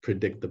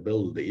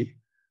predictability,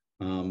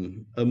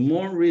 a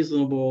more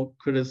reasonable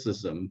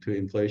criticism to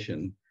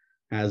inflation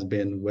has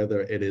been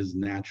whether it is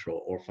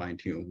natural or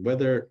fine-tuned.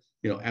 Whether,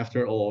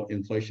 after all,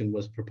 inflation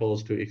was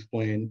proposed to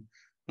explain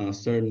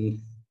certain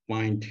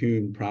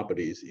fine-tuned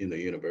properties in the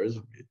universe.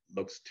 It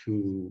looks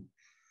too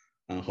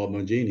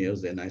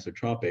homogeneous and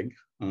isotropic,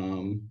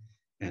 and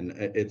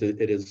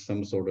it is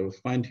some sort of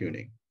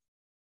fine-tuning.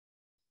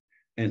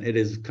 And it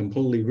is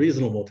completely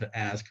reasonable to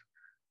ask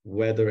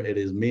whether it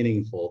is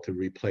meaningful to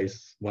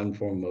replace one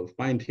form of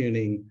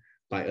fine-tuning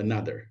by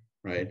another,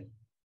 right?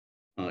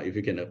 If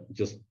you can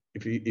just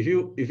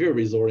if you're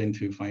resorting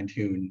to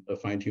a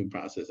fine-tune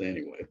process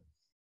anyway,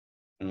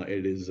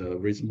 it is a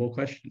reasonable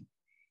question.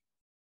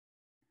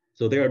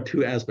 So there are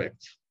two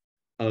aspects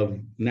of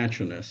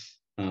naturalness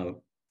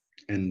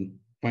and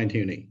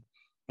fine-tuning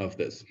of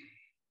this.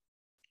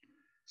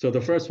 So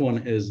the first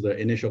one is the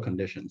initial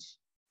conditions.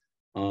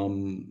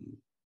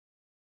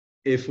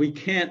 If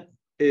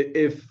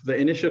the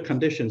initial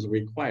conditions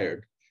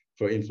required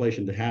for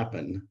inflation to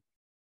happen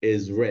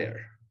is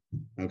rare,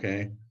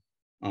 okay,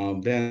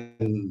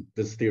 then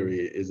this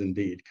theory is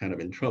indeed kind of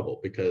in trouble,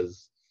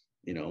 because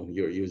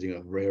you're using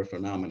a rare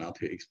phenomenon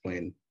to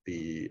explain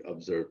the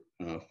observed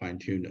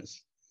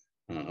fine-tunedness.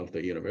 of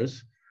the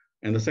universe.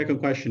 And the second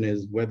question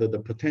is whether the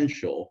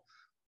potential,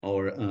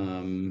 or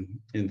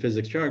in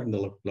physics jargon,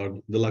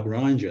 the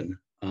Lagrangian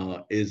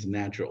is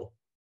natural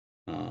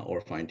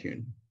or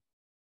fine-tuned.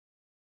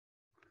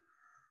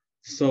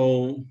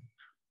 So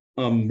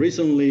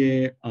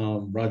recently,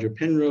 Roger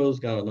Penrose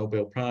got a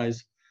Nobel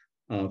Prize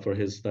for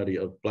his study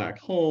of black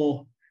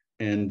hole.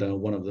 And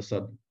one of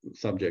the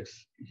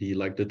subjects he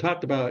liked to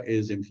talk about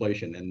is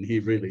inflation. And he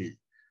really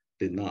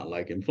did not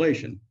like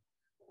inflation.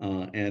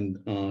 And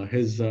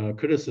his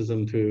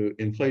criticism to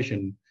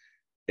inflation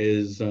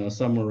is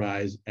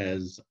summarized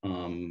as,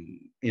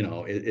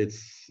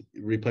 it's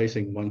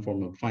replacing one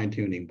form of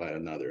fine-tuning by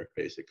another,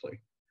 basically.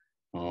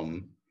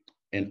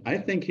 And I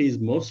think he's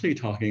mostly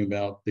talking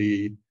about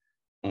the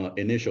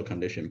initial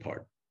condition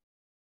part.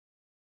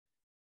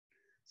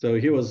 So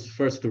he was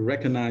first to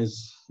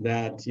recognize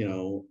that,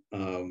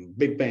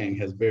 Big Bang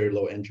has very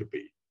low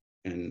entropy.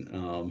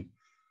 And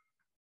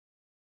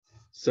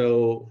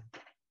so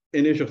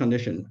initial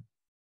condition.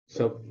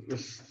 So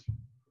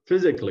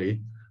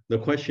physically, the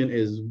question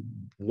is,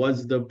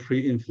 was the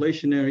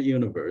pre-inflationary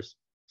universe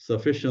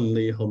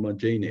sufficiently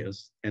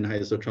homogeneous and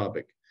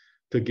isotropic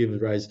to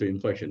give rise to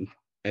inflation?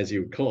 As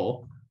you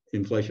recall,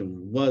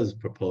 inflation was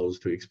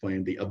proposed to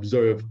explain the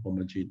observed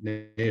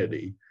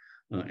homogeneity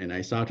and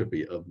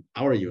isotropy of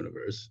our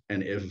universe.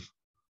 And if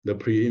the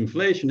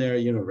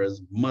pre-inflationary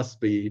universe must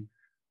be,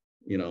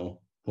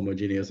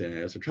 homogeneous and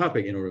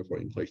isotropic in order for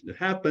inflation to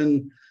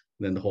happen,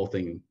 then the whole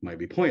thing might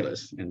be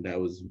pointless. And that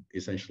was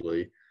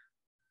essentially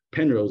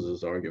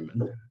Penrose's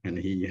argument, and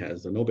he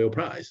has a Nobel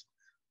Prize.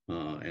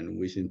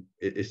 And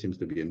it seems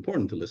to be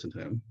important to listen to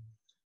him.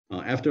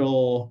 After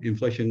all,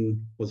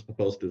 inflation was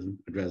proposed to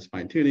address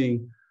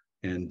fine-tuning,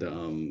 and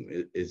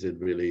is it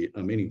really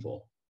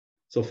meaningful?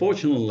 So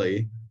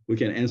fortunately, we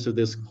can answer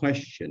this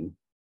question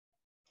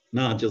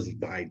not just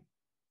by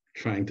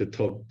trying to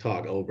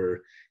talk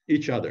over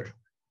each other.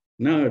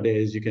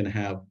 Nowadays, you can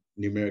have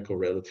numerical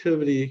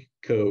relativity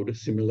code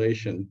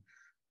simulation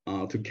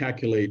to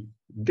calculate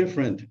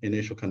different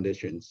initial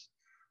conditions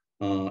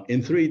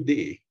in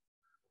 3D,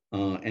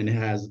 and it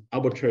has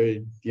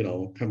arbitrary,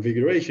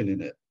 configuration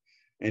in it.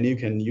 And you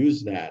can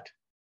use that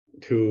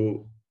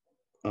to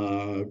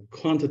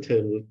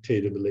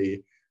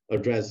quantitatively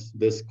address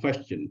this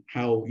question: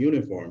 how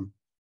uniform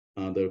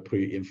the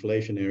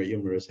pre-inflationary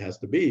universe has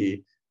to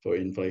be for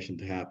inflation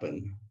to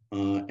happen.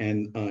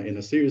 And in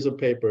a series of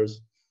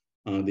papers,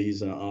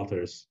 these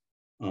authors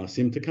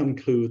seem to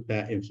conclude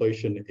that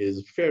inflation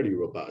is fairly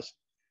robust.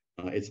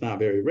 It's not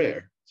very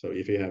rare. So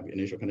if you have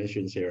initial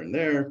conditions here and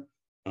there,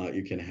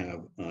 you can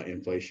have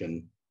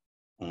inflation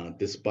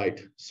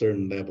despite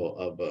certain level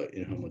of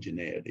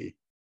inhomogeneity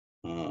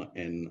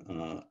and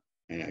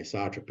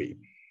isotropy.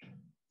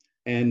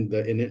 And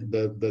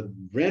the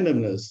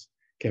randomness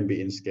can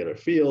be in scalar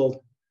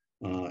field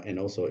and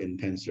also in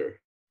tensor.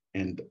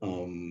 And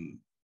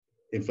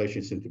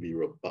inflation seems to be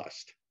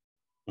robust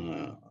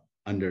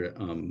under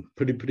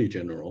pretty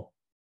general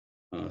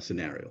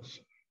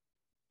scenarios.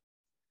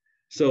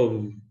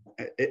 So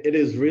it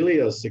is really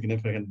a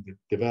significant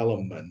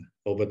development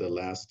over the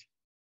last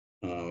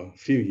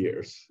few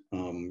years.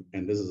 And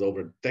this is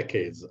over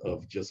decades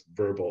of just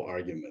verbal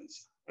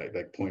arguments, right?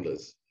 Like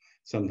pointless,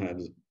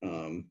 sometimes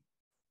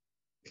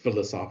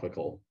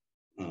philosophical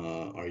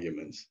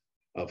arguments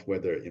of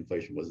whether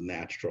inflation was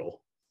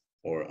natural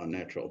or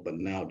unnatural. But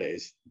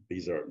nowadays,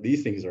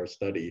 these things are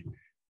studied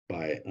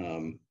by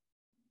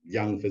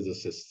young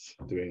physicists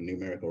doing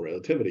numerical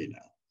relativity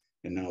now.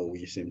 And now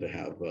we seem to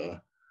have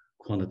a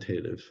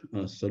quantitative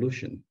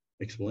solution,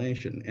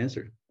 explanation,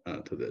 answer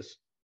to this.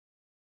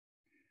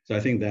 So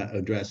I think that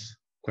addressed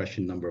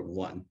question number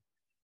 1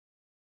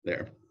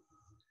 there.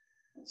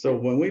 So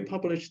when we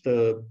published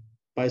the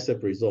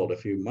BICEP result a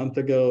few months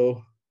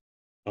ago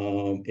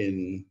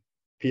in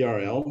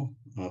PRL,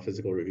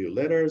 Physical Review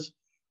Letters,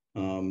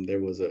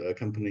 there was an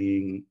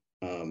accompanying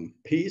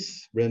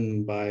piece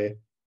written by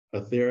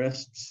a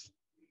theorist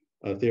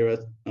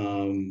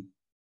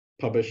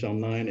published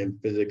online in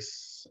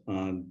physics.org.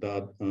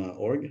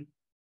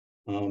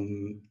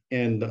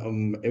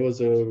 It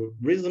was a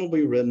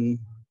reasonably written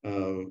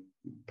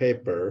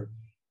paper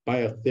by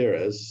a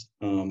theorist,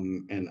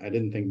 and I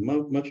didn't think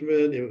much of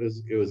it. It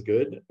was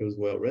good. It was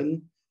well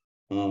written.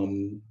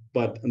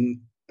 But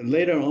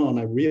later on,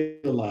 I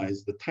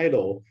realized the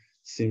title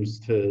seems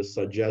to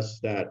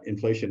suggest that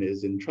inflation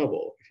is in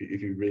trouble.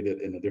 If you read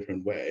it in a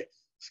different way,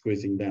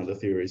 squeezing down the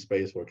theory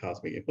space for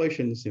cosmic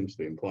inflation seems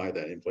to imply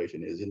that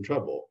inflation is in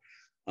trouble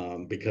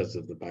because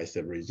of the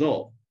BICEP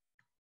result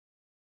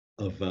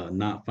of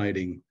not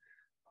finding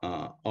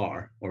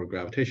R, or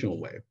gravitational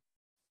wave.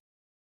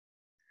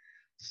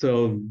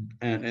 So,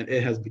 and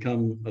it has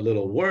become a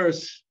little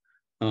worse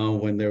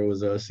when there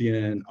was a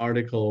CNN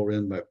article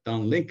written by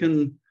Don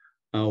Lincoln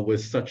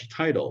with such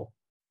title,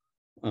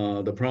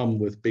 The Problem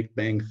with Big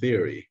Bang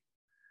Theory.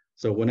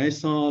 So when I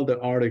saw the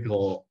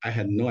article, I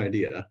had no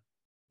idea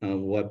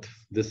what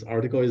this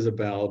article is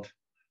about.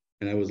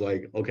 And I was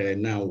like, okay,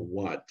 now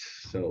what?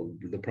 So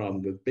the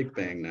problem with Big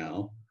Bang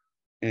now.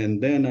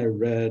 And then I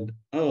read,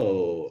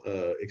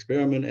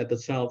 experiment at the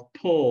South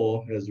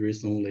Pole has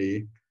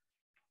recently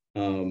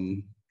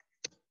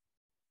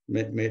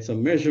made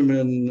some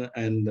measurement,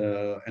 and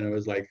I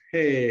was like,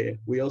 hey,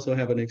 we also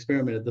have an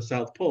experiment at the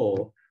South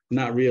Pole,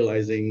 not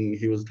realizing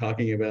he was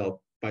talking about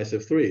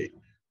BICEP3.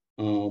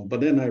 But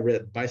then I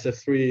read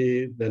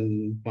BICEP3,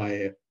 then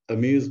by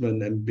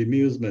amusement and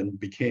bemusement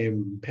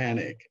became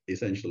panic,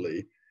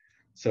 essentially.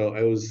 So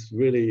I was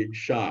really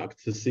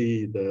shocked to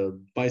see the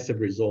BICEP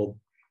result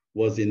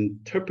was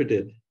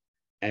interpreted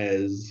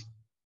as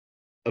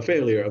a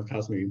failure of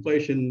cosmic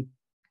inflation,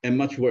 and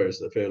much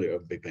worse, a failure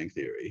of Big Bang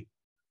theory.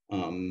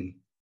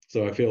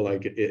 So I feel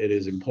like it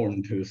is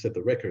important to set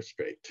the record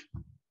straight.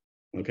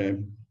 Okay.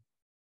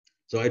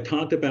 So I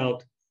talked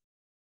about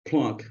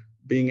Planck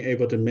being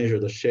able to measure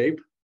the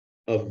shape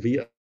of V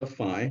of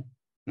phi,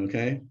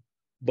 okay,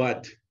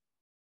 but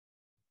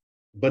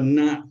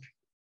not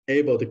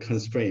able to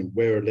constrain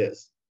where it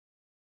is.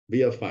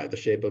 V of phi, the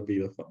shape of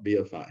V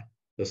of phi,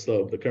 the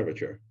slope, the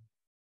curvature.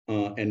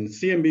 And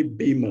CMB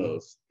B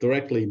modes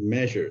directly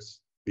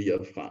measures V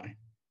of phi,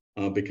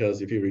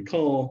 because if you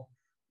recall,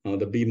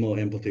 the B mode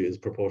amplitude is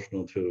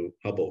proportional to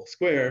Hubble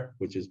square,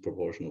 which is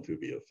proportional to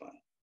V of phi.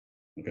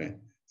 Okay,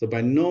 so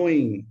by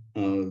knowing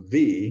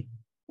V,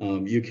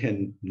 you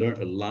can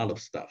learn a lot of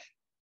stuff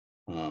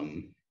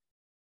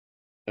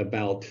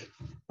about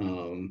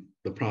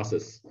the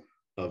process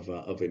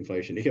of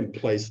inflation. You can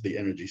place the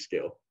energy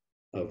scale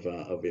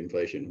of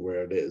inflation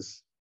where it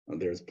is.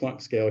 There's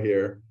Planck scale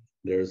here.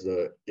 There's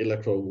the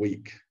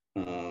electroweak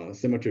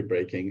symmetry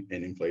breaking,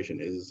 and inflation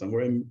is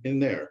somewhere in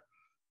there,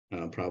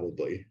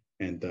 probably.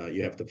 And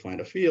you have to find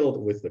a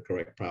field with the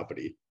correct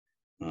property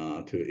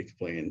to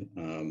explain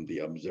the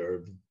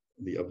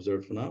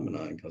observed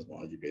phenomena in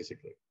cosmology,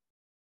 basically.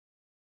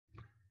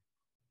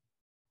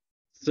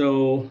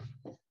 So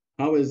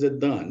how is it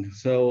done?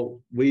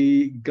 So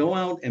we go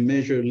out and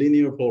measure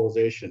linear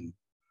polarization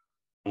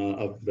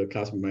of the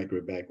cosmic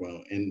microwave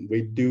background, and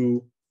we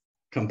do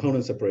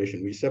component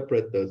separation. We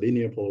separate the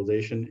linear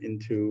polarization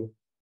into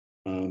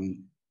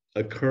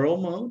a curl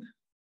mode,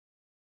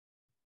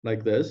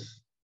 like this,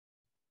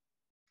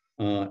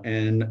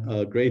 and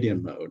a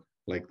gradient mode,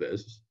 like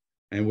this.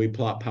 And we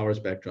plot power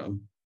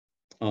spectrum.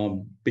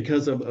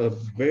 Because of a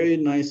very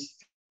nice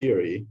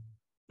theory,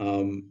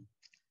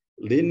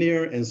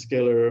 linear and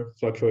scalar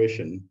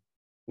fluctuation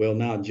will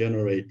not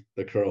generate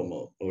the curl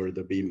mode or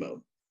the B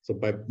mode. So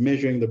by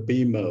measuring the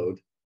B mode,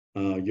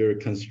 you're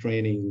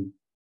constraining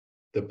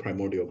the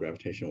primordial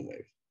gravitational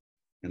wave.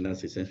 And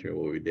that's essentially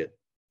what we did.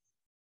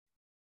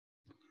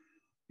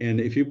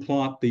 And if you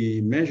plot the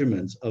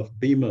measurements of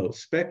B mode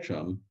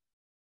spectrum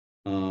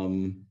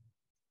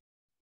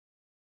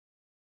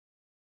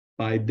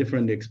by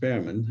different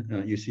experiments,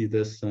 you see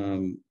this,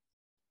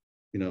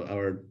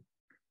 our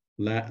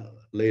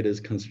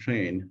latest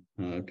constraint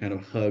kind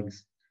of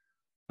hugs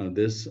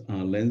this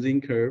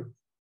lensing curve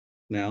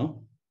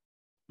now.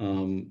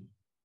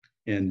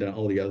 And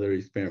all the other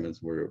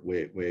experiments were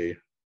way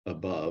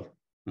above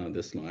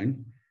this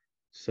line.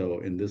 So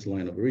in this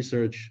line of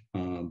research,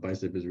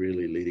 BICEP is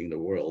really leading the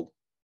world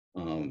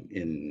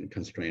in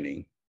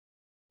constraining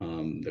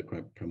the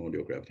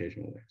primordial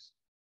gravitational waves.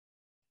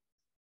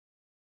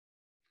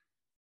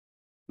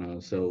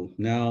 So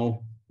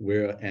now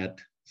we're at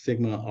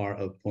sigma r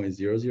of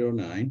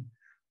 0.009.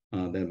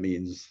 That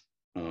means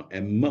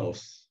at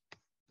most,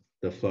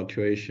 the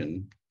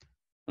fluctuation,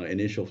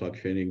 initial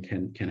fluctuating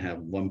can have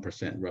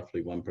 1%,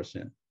 roughly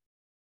 1%,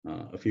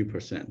 a few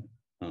percent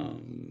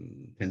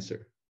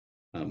tensor,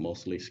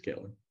 mostly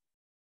scalar.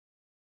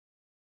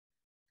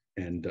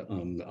 And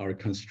our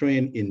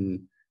constraint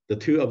in the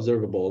two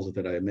observables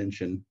that I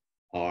mentioned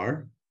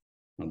are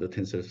the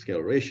tensor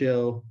scale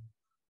ratio,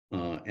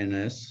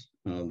 NS,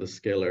 the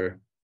scalar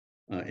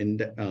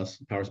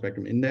power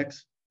spectrum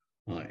index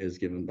is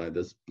given by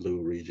this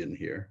blue region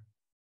here.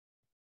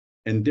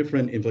 And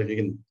different inflation, you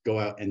can go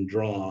out and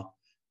draw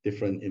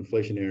different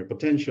inflationary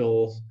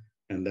potentials,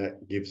 and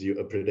that gives you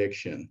a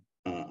prediction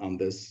on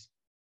this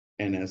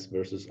NS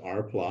versus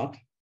R plot.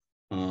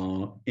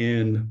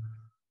 And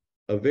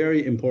a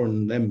very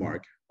important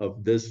landmark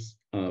of this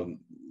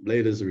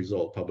latest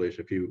result published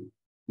a few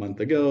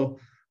months ago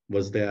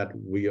was that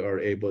we are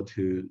able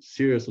to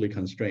seriously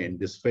constrain,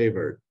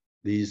 disfavor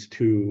these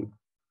two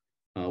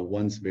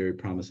once very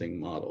promising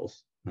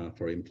models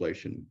for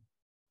inflation.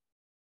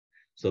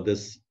 So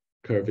this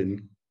curve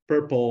in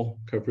purple,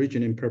 curve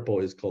region in purple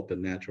is called the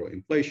natural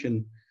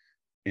inflation.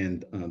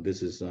 And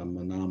this is a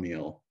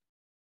monomial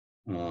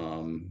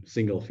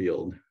single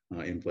field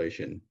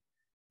inflation.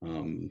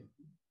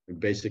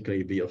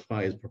 Basically, V of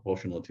phi is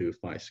proportional to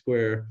phi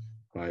square,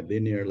 phi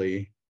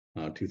linearly,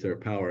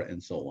 2/3 power,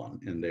 and so on.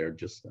 And they're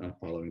just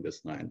following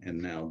this line.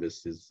 And now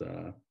this is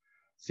a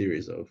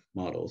series of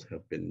models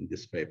have been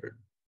disfavored.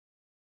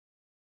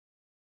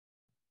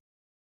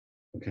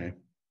 Okay.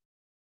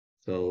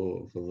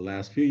 So for the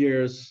last few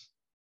years,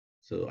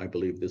 so I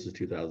believe this is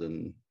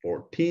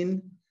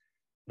 2014,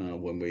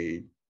 when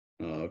we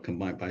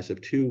combined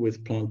BICEP2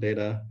 with Planck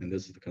data, and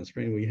this is the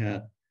constraint we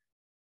had.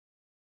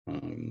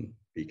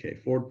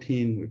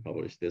 BK14, we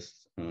published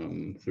this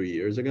 3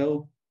 years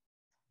ago.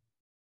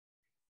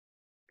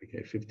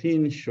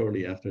 BK15,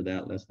 shortly after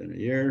that, less than a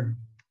year.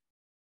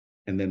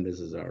 And then this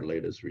is our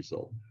latest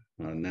result,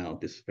 now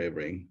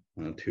disfavoring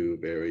two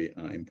very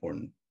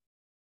important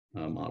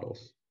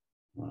models,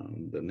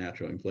 the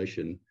natural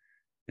inflation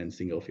and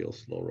single field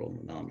slow roll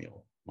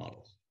monomial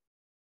models.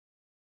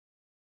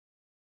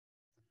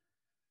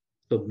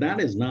 So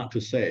that is not to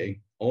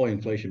say all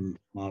inflation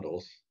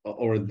models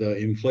or the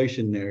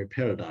inflationary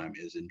paradigm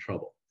is in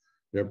trouble.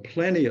 There are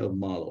plenty of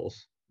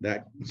models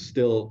that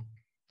still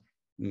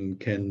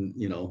can,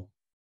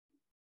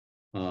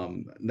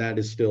 that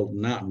is still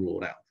not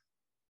ruled out,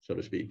 so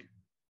to speak.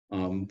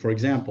 For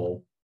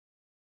example,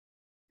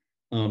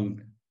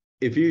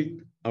 if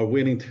you are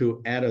willing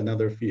to add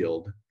another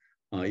field,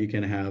 you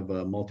can have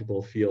a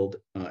multiple field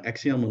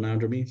axion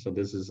monodromy. So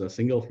this is a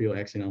single field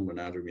axion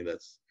monodromy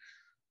that's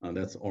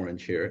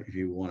orange here. If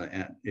you want to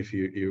add, if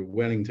you're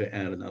willing to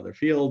add another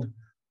field,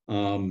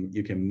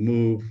 you can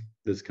move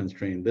this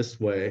constraint this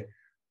way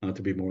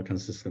to be more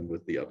consistent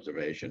with the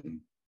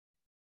observation.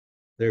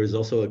 There is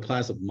also a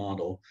class of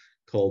model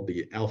called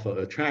the alpha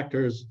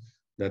attractors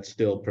that's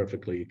still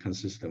perfectly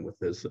consistent with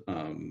this,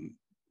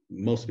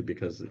 mostly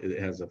because it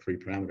has a free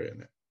parameter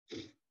in it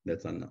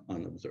that's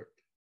unobserved.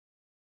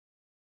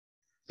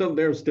 So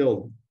there's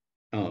still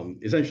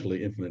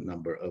essentially infinite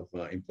number of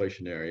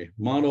inflationary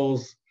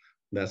models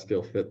that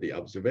still fit the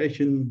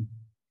observation.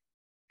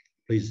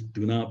 Please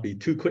do not be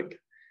too quick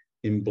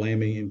in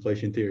blaming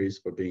inflation theories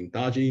for being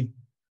dodgy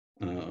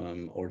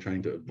or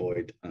trying to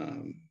avoid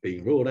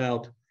being ruled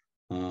out.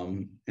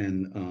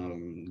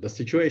 The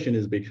situation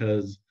is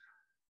because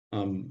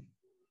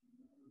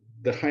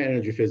the high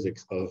energy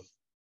physics of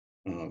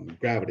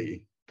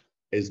gravity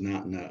is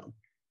not known.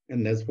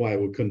 And that's why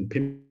we couldn't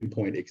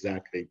pinpoint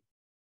exactly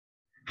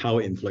how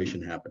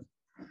inflation happened.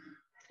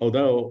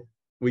 Although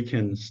we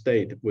can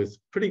state with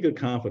pretty good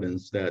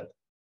confidence that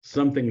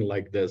something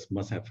like this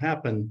must have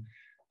happened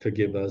to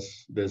give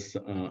us this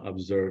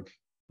observed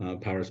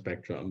power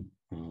spectrum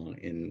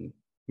in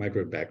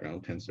microwave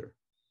background tensor.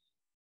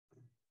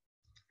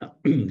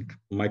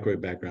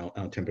 Microwave background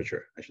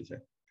temperature, I should say,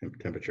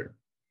 temperature,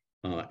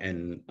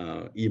 and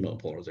EMO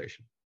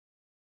polarization.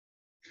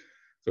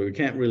 So we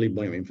can't really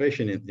blame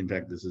inflation. In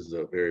fact, this is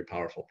a very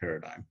powerful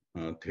paradigm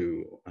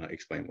to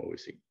explain what we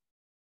see.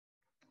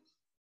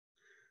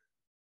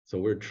 So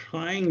we're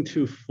trying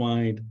to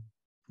find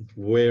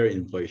where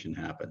inflation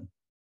happened.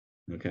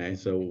 Okay,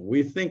 so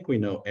we think we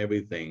know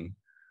everything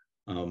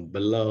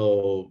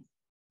below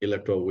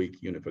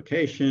electroweak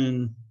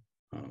unification.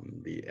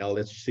 The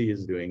LHC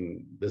is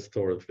doing this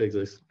sort of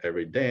physics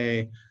every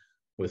day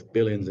with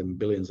billions and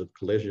billions of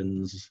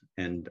collisions,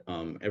 and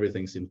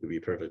everything seems to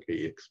be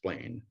perfectly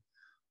explained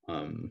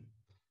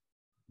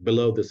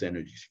below this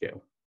energy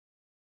scale.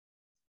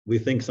 We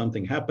think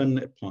something happened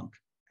at Planck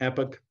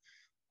epoch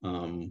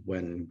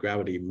when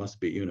gravity must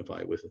be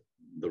unified with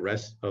the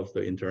rest of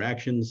the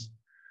interactions,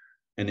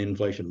 and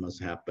inflation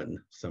must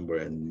happen somewhere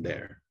in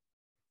there.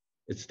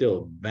 It's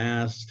still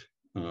vast,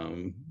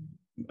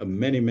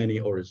 many, many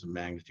orders of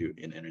magnitude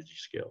in energy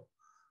scale.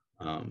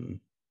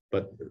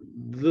 But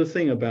the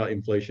thing about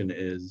inflation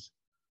is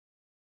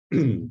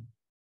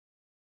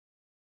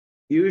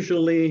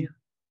usually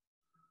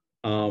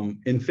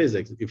in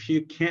physics, if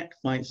you can't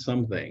find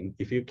something,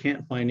 if you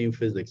can't find new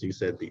physics, you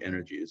said the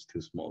energy is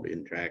too small, the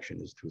interaction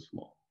is too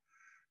small,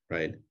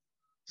 right?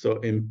 So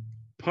in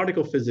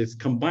particle physics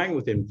combined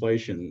with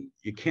inflation,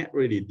 you can't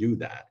really do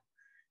that.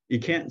 You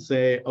can't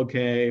say,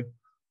 okay,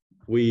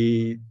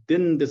 we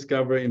didn't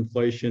discover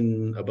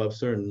inflation above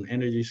certain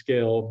energy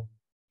scale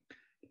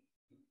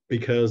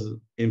because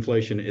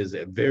inflation is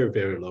at very,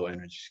 very low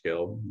energy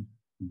scale.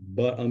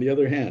 But on the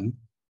other hand,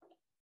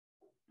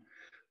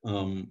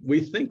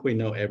 we think we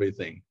know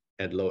everything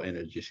at low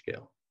energy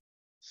scale.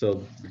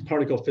 So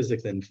particle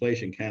physics and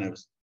inflation kind of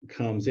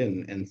comes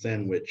in and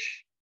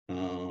sandwich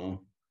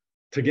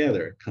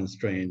together,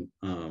 constrain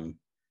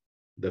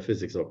the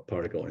physics of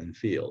particle and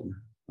field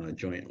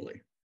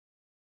jointly.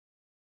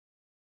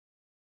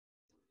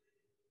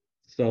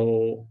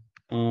 So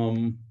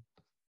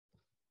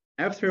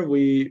after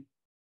we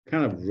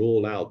kind of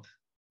rule out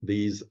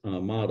these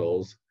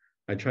models,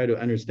 I try to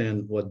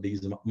understand what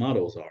these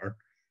models are.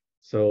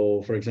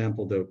 So for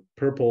example, the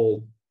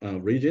purple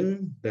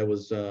region that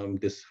was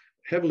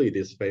heavily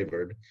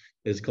disfavored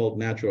is called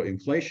natural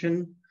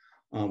inflation.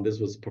 This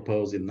was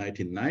proposed in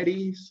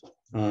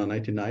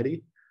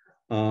 1990,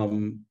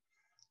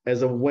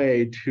 as a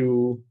way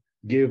to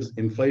give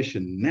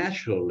inflation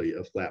naturally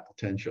a flat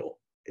potential.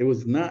 It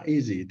was not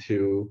easy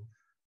to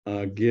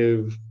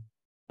give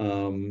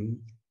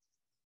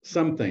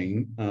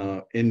something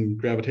in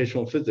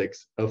gravitational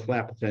physics a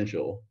flat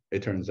potential,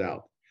 it turns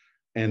out.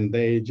 And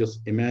they just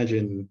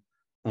imagine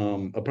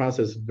a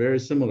process very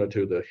similar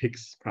to the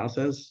Higgs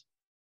process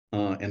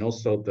and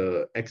also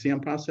the axion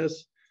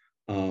process.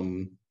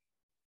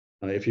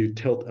 If you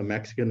tilt a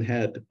Mexican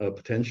head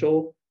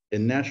potential, it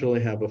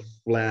naturally have a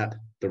flat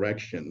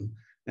direction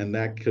and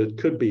that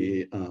could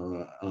be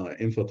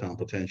inflaton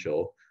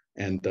potential,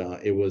 and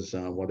it was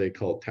what they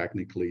call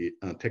technically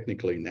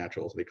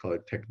natural. So they call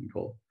it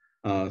technical.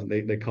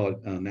 They call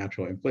it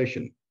natural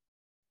inflation.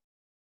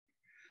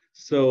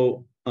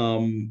 So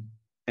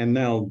and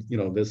now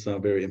this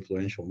very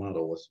influential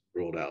model was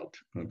rolled out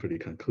pretty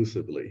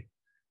conclusively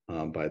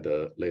by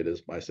the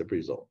latest BICEP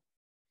result.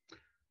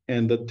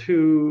 And the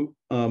two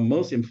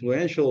most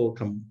influential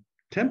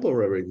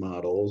contemporary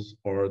models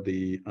are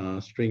the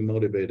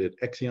string-motivated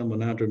axion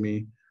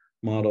monodromy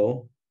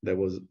model that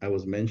I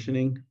was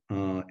mentioning,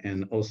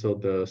 and also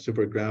the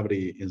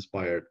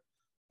supergravity-inspired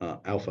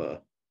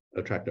alpha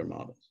attractor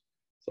models.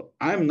 So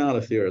I'm not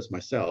a theorist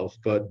myself,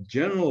 but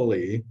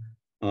generally,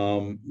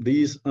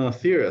 these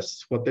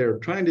theorists, what they're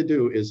trying to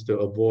do is to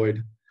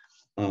avoid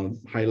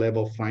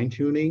high-level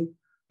fine-tuning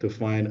to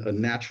find a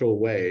natural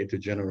way to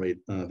generate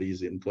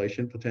these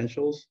inflation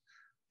potentials.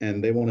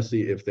 And they want to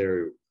see if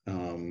their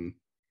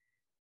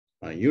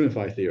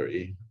unified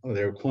theory, or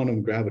their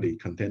quantum gravity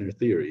container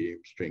theory,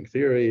 string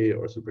theory,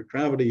 or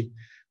supergravity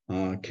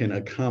can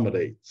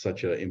accommodate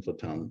such an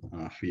inflaton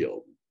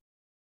field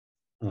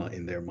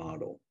in their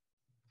model.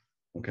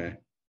 Okay,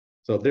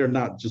 so they're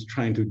not just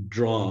trying to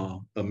draw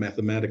a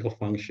mathematical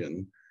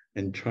function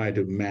and try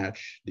to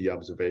match the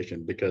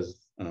observation,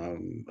 because a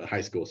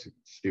high school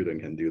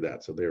student can do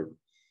that. So they're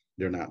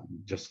not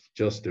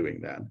just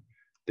doing that.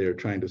 They're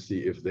trying to see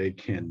if they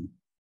can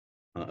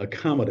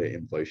accommodate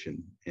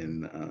inflation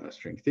in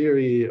string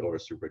theory or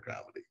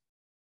supergravity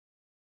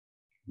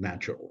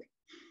naturally,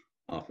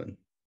 often.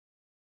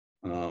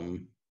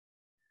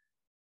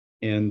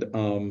 And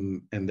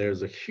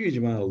there's a huge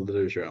amount of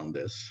literature on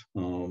this.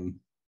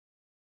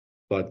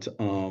 But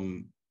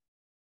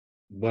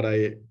what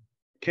I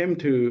came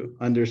to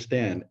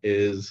understand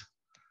is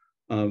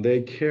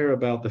they care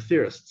about, the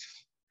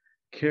theorists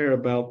care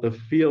about the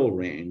field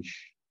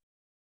range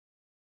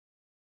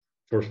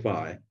for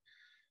phi,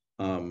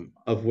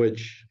 of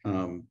which,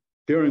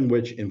 during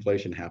which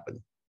inflation happened,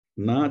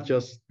 not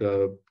just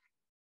the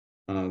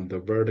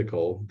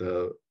vertical,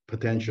 the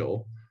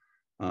potential,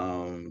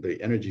 the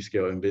energy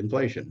scale of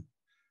inflation,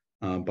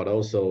 but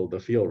also the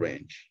field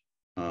range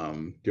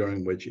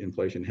during which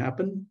inflation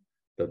happened,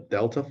 the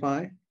delta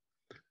phi.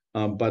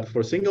 But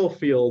for single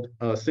field,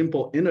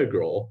 simple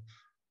integral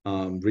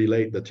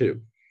relate the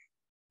two.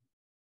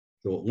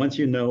 So once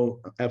you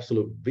know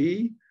absolute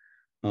V,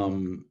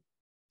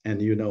 and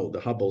you know the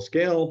Hubble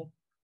scale,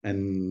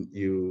 and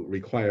you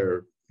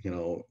require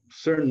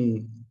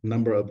certain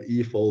number of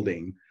E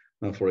folding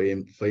for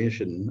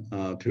inflation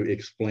to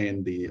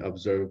explain the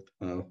observed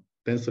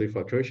density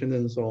fluctuation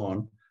and so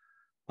on,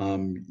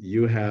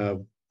 you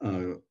have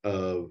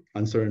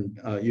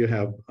you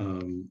have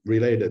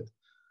related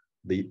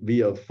the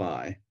V of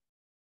phi,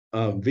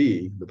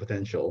 V, the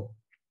potential,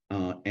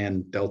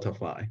 and delta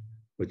phi,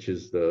 which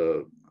is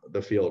the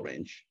field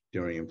range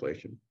during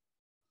inflation.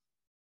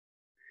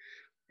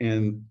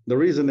 And the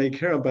reason they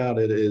care about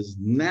it is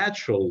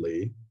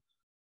naturally,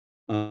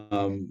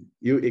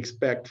 you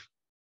expect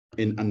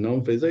in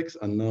unknown physics,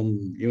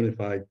 unknown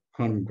unified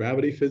quantum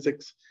gravity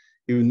physics,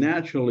 you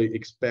naturally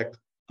expect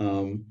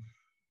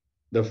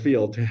the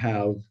field to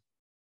have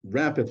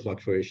rapid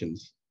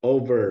fluctuations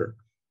over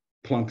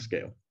Planck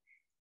scale.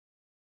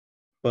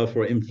 But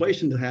for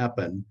inflation to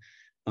happen,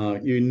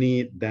 you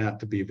need that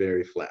to be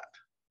very flat,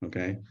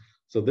 okay?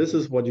 So this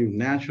is what you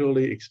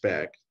naturally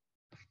expect.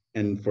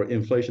 And for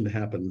inflation to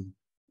happen,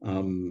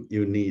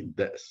 you need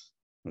this,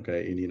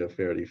 okay? You need a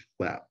fairly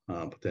flat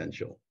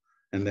potential.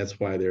 And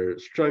that's why they're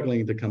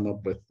struggling to come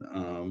up with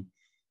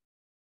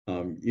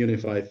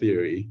unified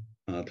theory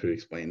to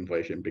explain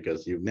inflation,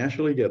 because you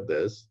naturally get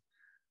this,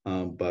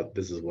 but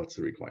this is what's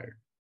required.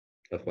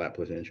 A flat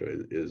potential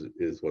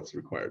is what's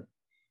required,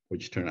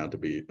 which turned out to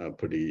be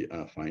pretty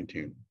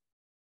fine-tuned.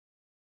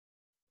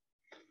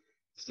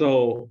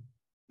 So,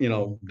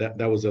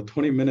 that was a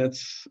 20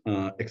 minutes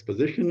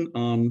exposition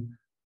on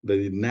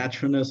the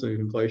naturalness of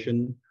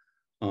inflation.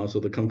 So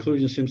the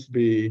conclusion seems to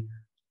be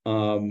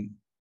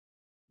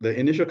the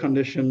initial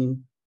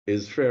condition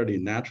is fairly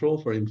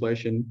natural for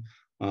inflation,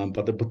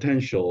 but the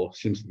potential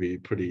seems to be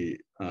pretty,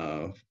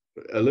 a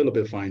little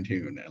bit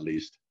fine-tuned, at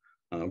least,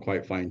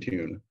 quite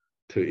fine-tuned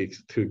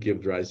to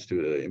give rise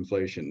to the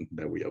inflation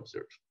that we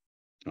observe,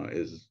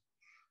 is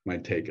my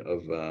take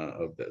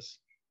of this.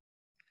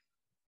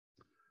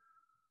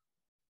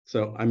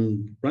 So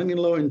I'm running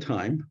low in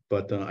time,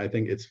 but I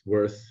think it's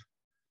worth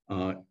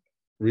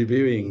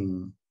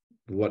reviewing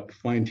what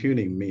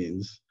fine-tuning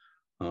means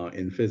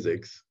in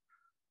physics.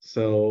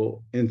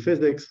 So in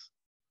physics,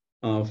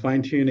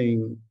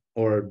 fine-tuning,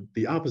 or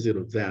the opposite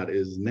of that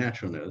is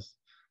naturalness,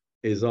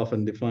 is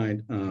often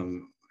defined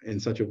in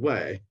such a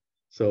way.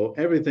 So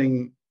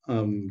everything,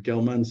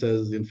 Gelman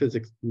says in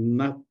physics,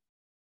 not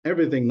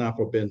everything not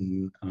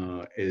forbidden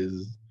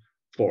is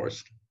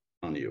forced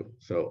on you.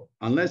 So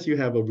unless you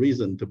have a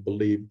reason to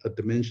believe a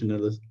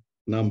dimensionless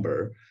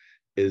number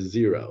is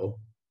 0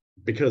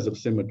 because of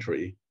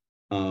symmetry,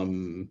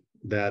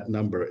 that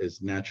number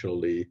is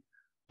naturally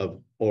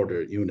of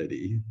order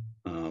unity,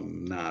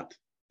 not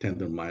 10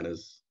 to the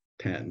minus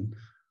 10.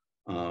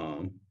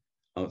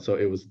 So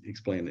it was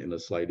explained in a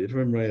slightly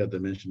different way. A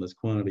dimensionless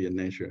quantity in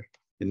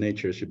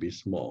nature should be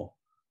small,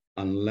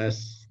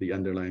 unless the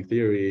underlying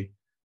theory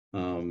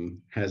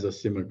has a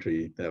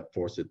symmetry that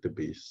forces it to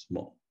be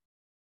small.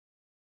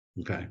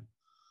 Okay.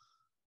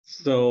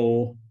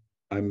 So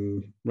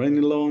I'm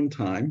running low on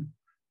time,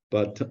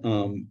 but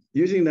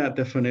using that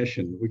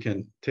definition, we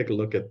can take a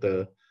look at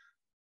the,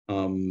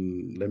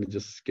 let me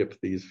just skip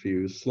these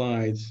few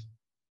slides.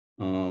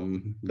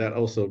 That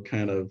also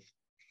kind of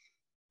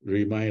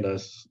remind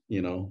us,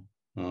 the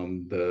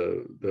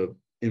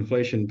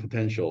inflation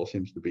potential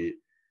seems to be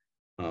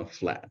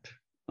flat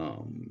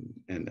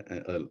and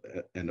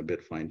a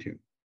bit fine-tuned.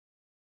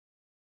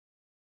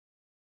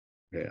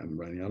 Okay, I'm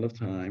running out of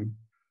time,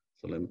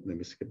 so let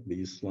me skip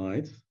these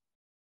slides.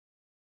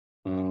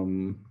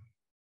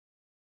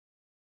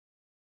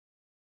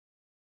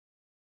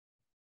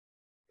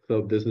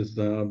 So this is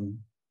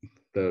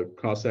the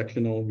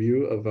cross-sectional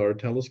view of our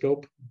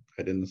telescope.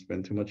 I didn't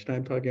spend too much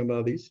time talking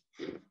about these,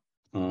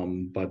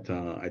 but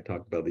I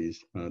talked about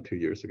these 3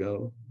 years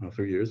ago.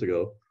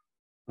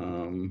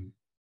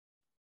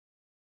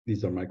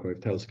 These are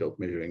microwave telescope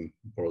measuring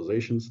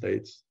polarization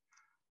states,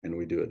 and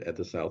we do it at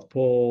the South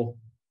Pole.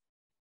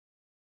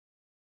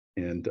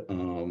 And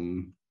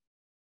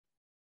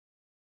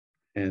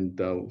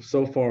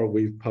so far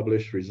we've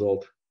published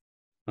results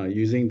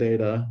using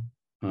data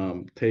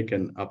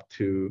taken up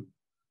to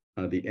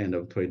the end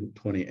of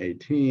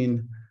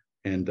 2018.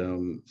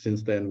 And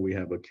since then, we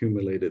have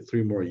accumulated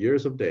 3 more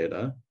years of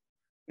data,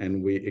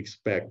 and we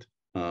expect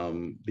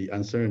the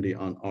uncertainty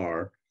on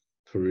R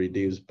to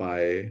reduce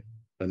by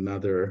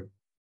another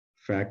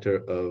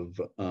factor of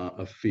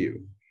a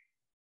few.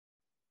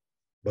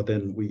 But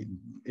then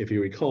if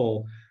you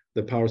recall,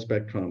 the power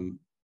spectrum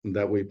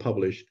that we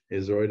published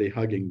is already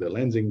hugging the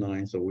lensing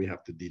line, so we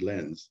have to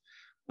delens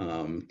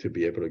to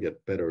be able to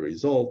get better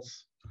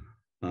results.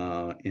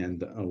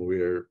 And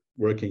we're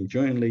working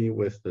jointly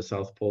with the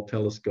South Pole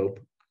Telescope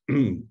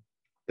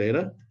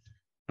data.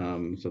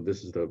 So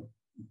this is the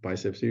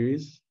BICEP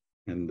series,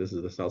 and this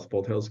is the South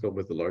Pole Telescope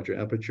with the larger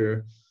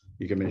aperture.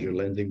 You can measure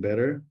lensing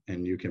better,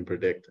 and you can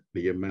predict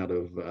the amount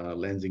of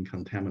lensing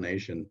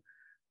contamination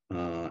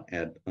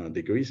at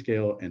degree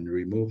scale and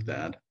remove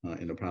that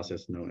in a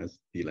process known as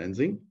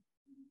delensing.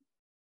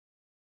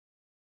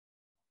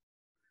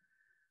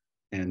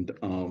 And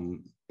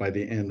by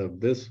the end of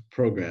this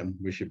program,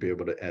 we should be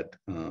able to add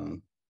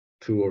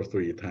 2 or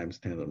 3 times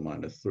 10 to the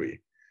minus 3,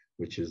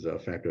 which is a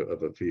factor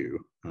of a few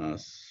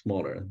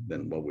smaller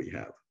than what we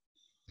have.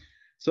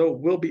 So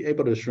we'll be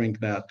able to shrink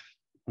that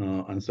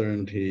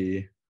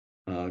uncertainty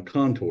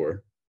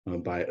contour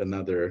by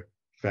another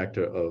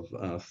factor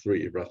of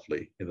 3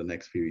 roughly in the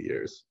next few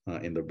years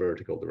in the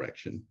vertical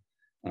direction,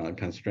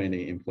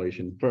 constraining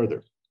inflation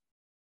further.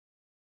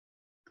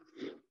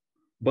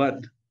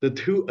 But the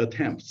 2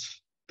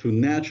 attempts to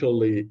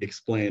naturally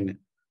explain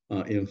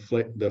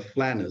the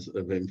flatness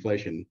of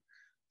inflation.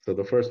 So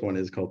the first one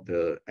is called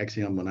the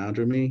axion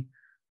monodromy.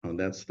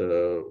 That's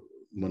the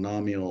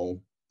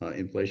monomial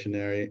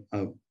inflationary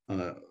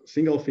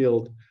single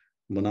field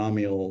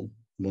monomial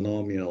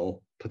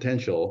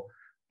potential,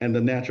 and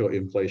the natural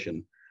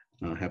inflation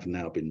have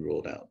now been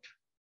ruled out.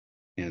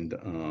 And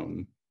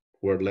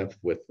we're left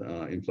with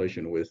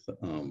inflation with,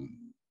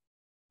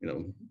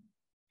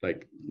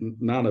 like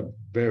not a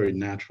very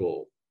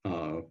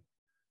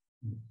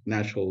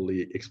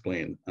naturally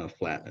explained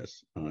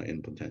flatness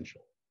in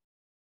potential.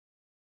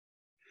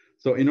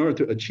 So in order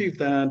to achieve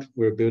that,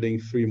 we're building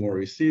 3 more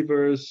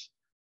receivers,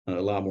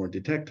 a lot more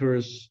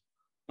detectors,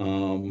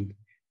 and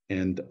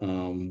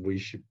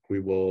we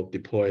will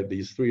deploy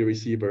these 3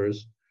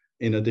 receivers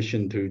in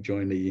addition to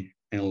jointly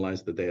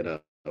analyze the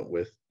data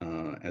with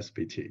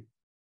SPT.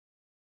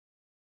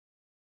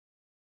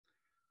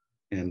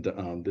 And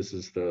this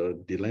is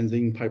the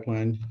delensing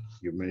pipeline.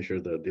 You measure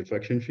the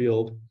deflection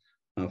field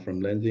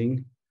from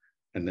lensing,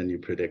 and then you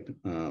predict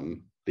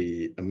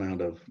the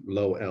amount of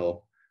low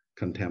L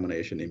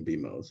contamination in B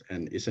modes.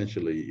 And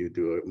essentially, you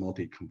do a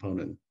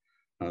multi-component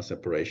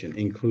separation,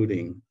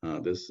 including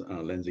this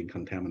lensing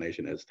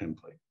contamination as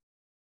template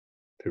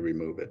to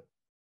remove it.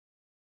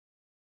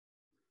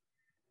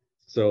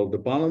 So the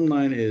bottom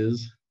line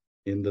is,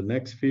 in the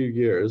next few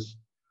years,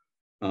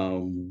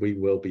 we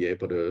will be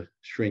able to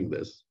shrink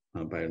this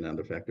by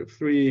another factor of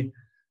 3.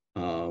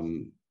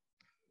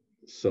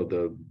 So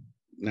the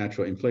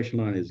natural inflation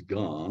line is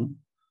gone.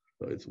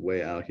 So it's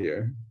way out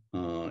here.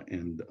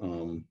 And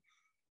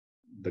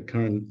the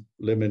current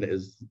limit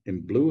is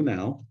in blue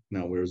now.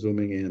 Now we're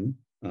zooming in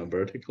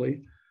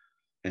vertically.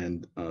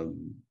 And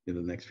in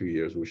the next few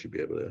years, we should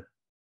be able to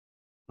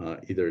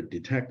either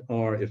detect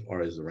R if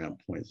R is around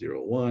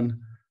 0.01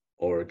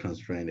 or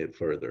constrain it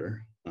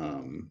further,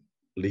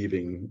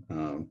 leaving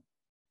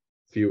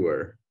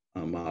fewer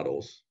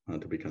models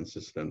to be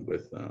consistent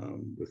with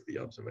the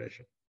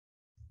observation.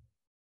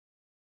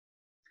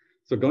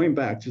 So going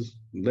back,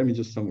 let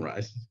me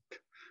summarize.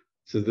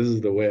 So this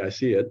is the way I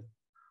see it.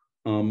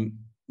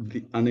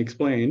 The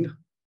unexplained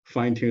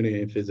fine-tuning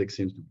in physics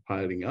seems to be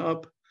piling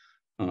up.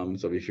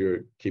 So if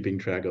you're keeping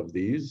track of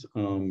these,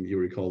 you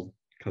recall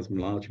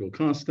cosmological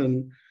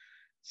constant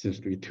seems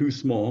to be too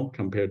small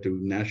compared to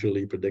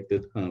naturally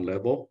predicted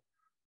level.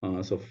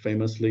 So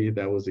famously,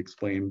 that was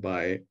explained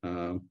by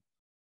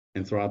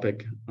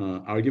anthropic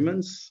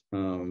arguments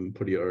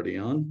pretty early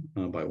on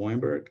by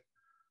Weinberg.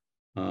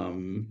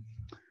 And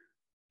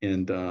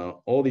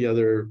all the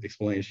other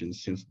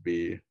explanations seems to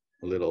be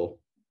a little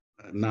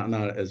not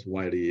as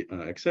widely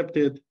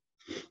accepted.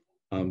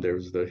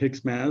 There's the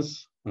Higgs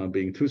mass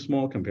being too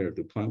small compared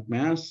to Planck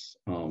mass.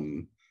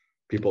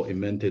 People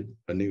invented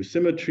a new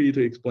symmetry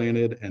to explain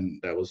it,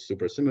 and that was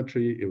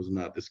supersymmetry. It was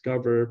not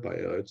discovered by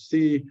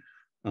LHC,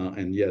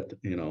 and yet,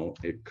 you know,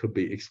 it could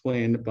be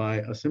explained by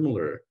a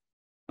similar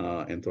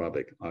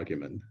anthropic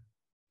argument.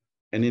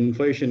 And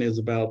inflation is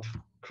about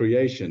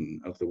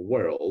creation of the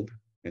world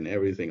and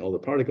everything, all the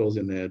particles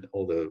in it,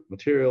 all the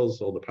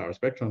materials, all the power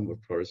spectrum, of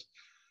course.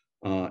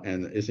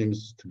 And it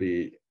seems to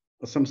be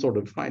some sort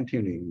of fine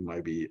tuning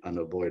might be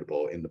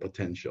unavoidable in the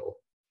potential,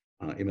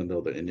 even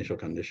though the initial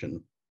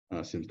condition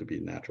seems to be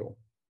natural.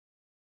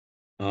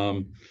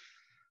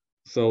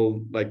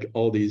 So like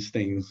all these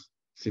things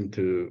seem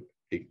to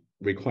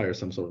require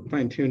some sort of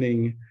fine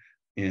tuning,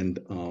 and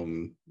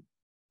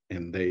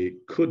they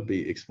could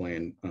be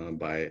explained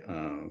by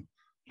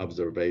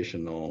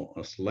observational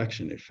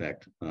selection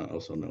effect,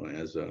 also known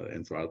as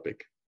anthropic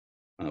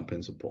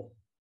principle.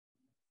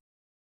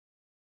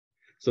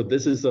 So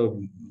this is a,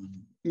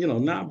 you know,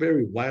 not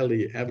very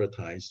widely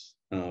advertised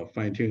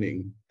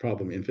fine-tuning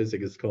problem in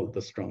physics. It's called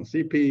the strong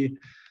CP,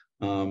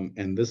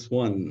 and this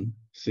one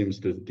seems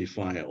to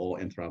defy all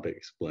anthropic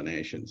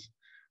explanations.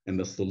 And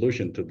the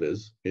solution to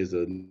this is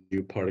a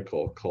new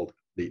particle called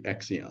the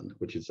Exion,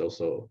 which is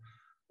also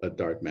a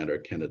dark matter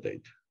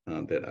candidate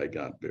that I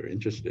got very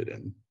interested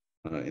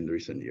in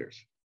recent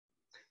years.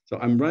 So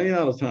I'm running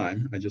out of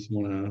time. I just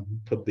want to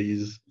put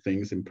these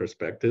things in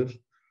perspective.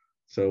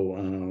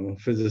 So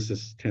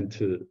physicists tend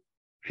to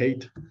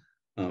hate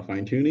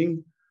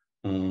fine-tuning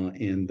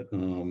and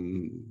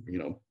you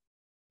know,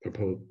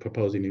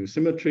 proposing new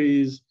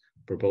symmetries,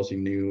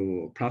 proposing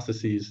new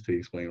processes to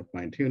explain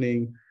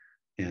fine-tuning,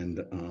 and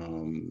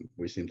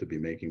we seem to be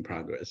making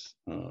progress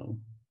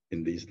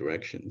in these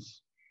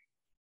directions.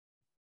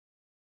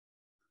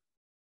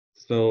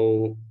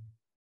 So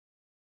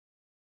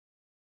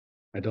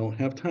I don't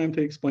have time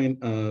to explain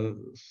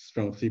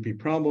strong CP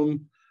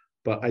problem,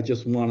 but I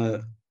just want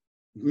to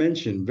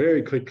mention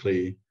very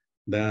quickly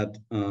that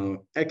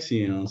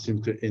Exion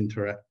seem to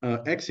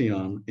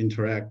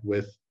interact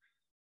with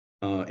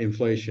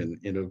inflation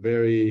in a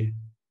very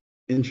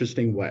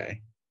interesting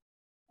way.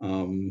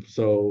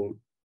 So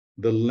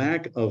the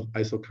lack of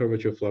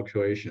isocurvature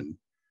fluctuation,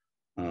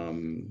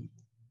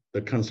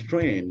 the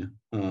constraint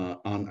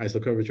on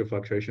isocurvature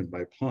fluctuation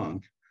by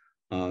Planck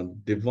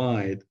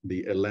divide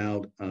the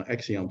allowed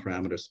Exion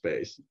parameter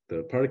space,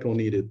 the particle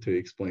needed to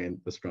explain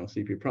the strong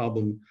CP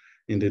problem,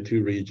 into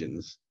two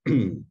regions.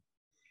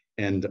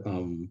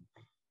 And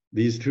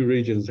these two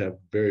regions have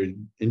very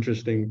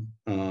interesting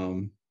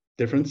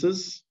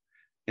differences.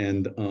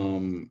 And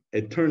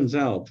it turns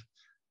out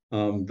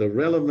the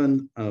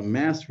relevant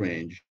mass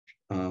range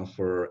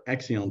for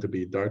Exion to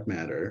be dark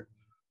matter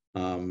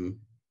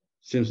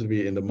seems to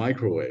be in the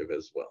microwave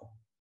as well.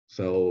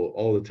 So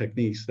all the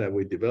techniques that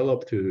we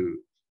developed to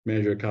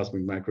measure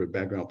cosmic microwave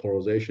background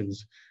polarizations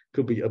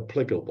could be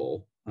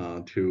applicable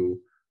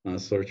to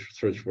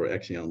search for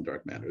Exion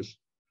dark matters.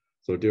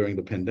 So during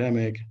the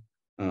pandemic,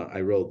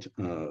 I wrote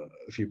a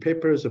few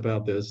papers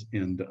about this,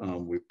 and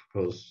we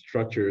proposed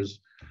structures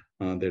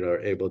that are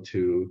able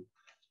to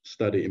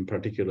study, in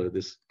particular,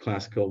 this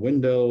classical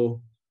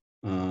window,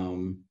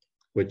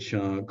 which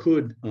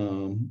could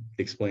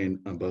explain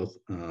both,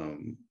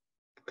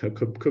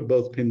 could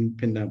both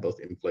pin down both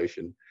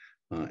inflation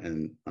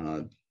and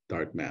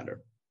dark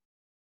matter.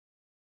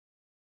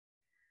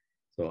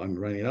 So I'm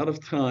running out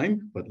of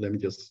time, but let me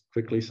just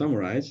quickly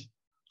summarize.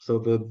 So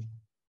the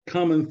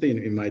common theme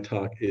in my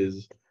talk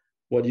is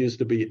what used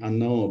to be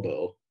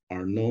unknowable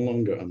are no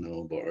longer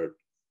unknowable, are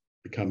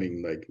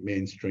becoming like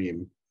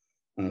mainstream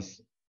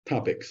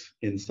topics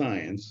in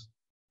science.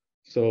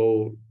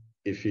 So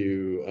if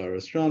you are an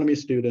astronomy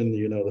student,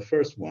 you know the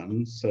first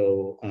one.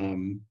 So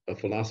a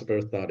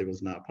philosopher thought it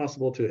was not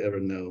possible to ever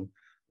know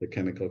the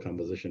chemical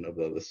composition of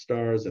the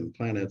stars and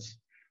planets.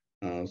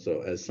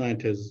 So as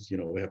scientists, you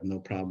know, we have no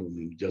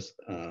problem just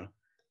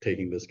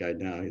taking this guy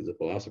down. He's a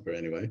philosopher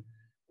anyway.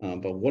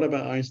 But what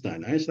about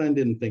Einstein? Einstein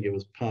didn't think it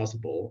was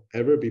possible,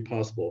 ever be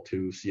possible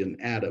to see an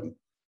atom,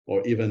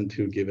 or even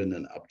to given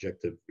an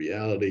objective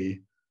reality.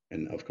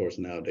 And of course,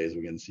 nowadays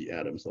we can see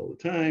atoms all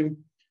the time.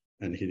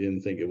 And he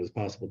didn't think it was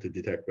possible to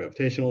detect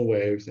gravitational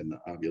waves. And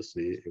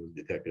obviously it was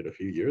detected a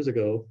few years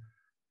ago.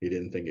 He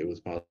didn't think it was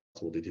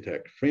possible to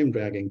detect frame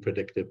dragging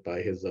predicted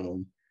by his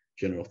own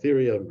general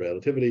theory of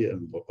relativity.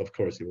 And of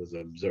course, it was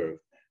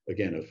observed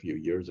again a few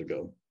years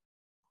ago.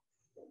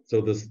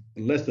 So this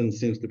lesson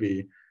seems to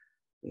be,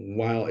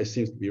 while it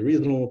seems to be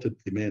reasonable to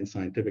demand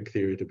scientific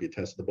theory to be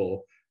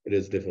testable, it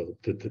is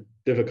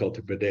difficult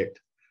to predict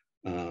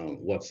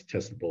what's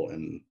testable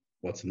and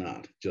what's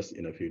not, just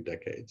in a few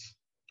decades.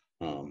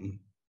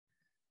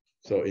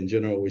 So in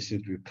general, we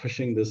seem to be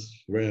pushing this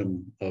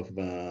rim of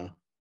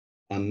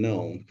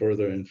unknown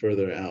further and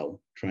further out,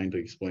 trying to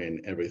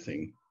explain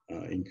everything,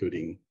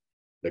 including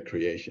the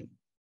creation.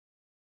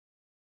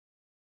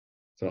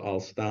 So I'll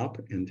stop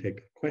and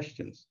take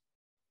questions.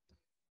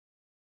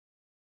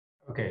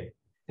 Okay,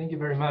 thank you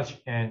very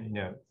much, and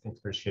thanks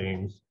for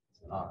sharing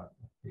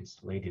these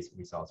latest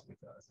results with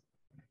us.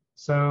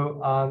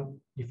 So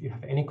if you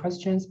have any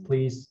questions,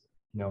 please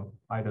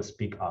either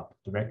speak up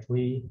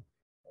directly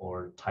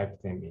or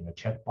type them in the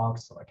chat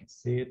box so I can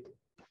see it.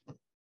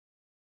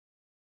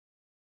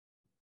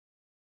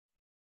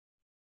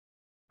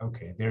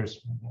 Okay,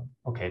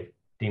 okay,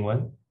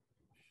 Dingwen.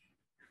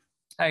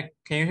 Hi,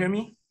 can you hear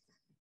me?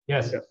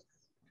 Yes.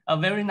 A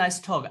very nice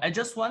talk. I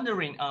just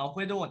wondering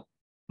whether or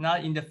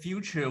not in the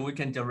future we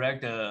can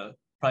direct the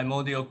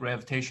primordial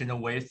gravitational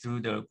wave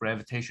through the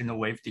gravitational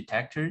wave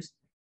detectors.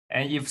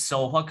 And if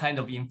so, what kind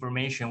of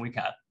information we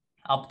can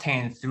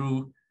obtain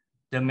through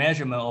the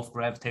measurement of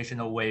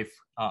gravitational wave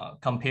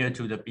compared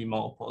to the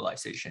B-mode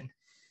polarization?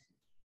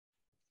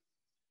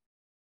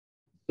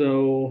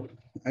 So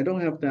I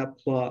don't have that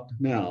plot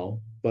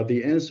now, but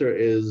the answer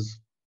is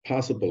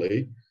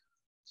possibly.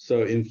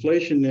 So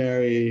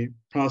inflationary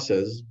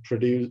process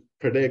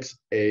predicts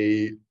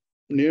a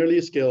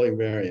nearly scale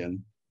invariant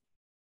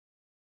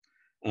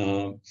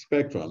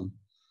spectrum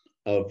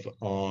of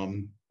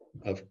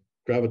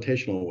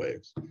gravitational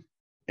waves,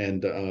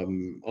 and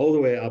all the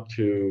way up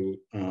to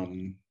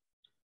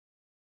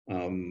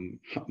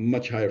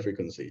much higher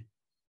frequency.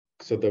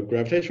 So the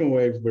gravitational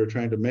wave we're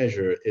trying to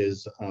measure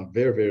is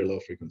very, very low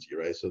frequency,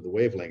 right? So the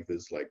wavelength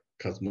is like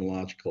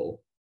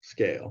cosmological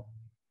scale.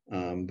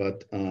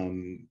 But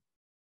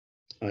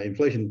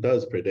inflation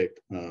does predict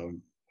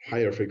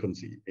higher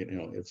frequency.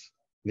 It's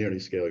nearly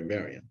scale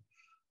invariant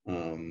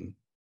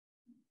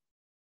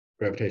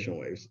gravitational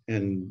waves.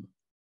 And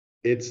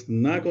it's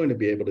not going to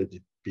be able to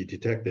be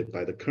detected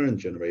by the current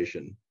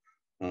generation,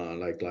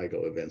 like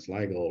LIGO events,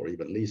 LIGO or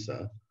even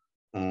LISA.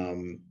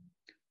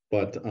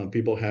 But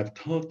people have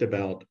talked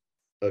about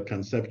a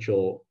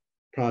conceptual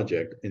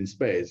project in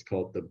space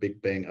called the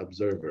Big Bang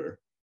Observer,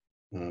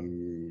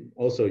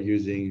 also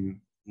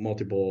using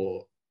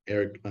multiple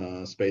air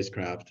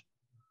spacecraft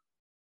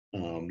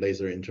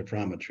laser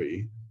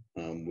interferometry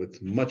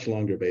with much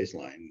longer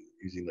baseline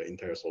using the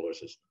entire solar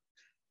system.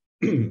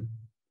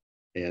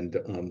 And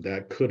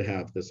that could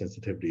have the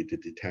sensitivity to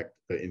detect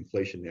the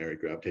inflationary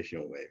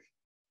gravitational wave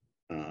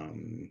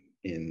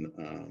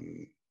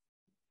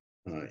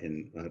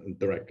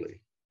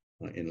directly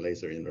in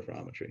laser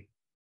interferometry.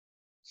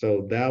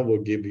 So that will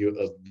give you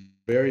a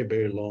very,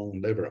 very long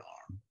lever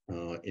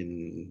arm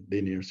in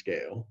linear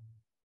scale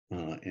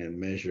and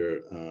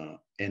measure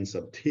n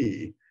sub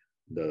t,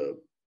 the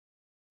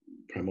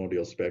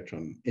primordial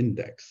spectrum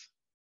index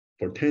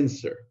for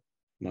tensor,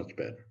 much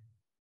better.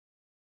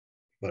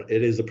 But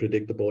it is a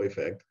predictable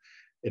effect.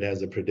 It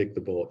has a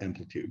predictable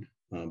amplitude,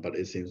 but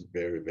it seems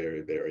very,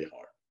 very, very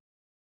hard,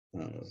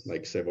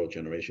 like several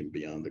generations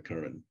beyond the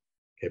current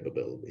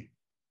capability.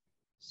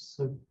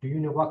 So do you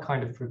know what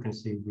kind of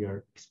frequency we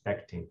are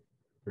expecting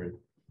for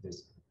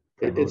this?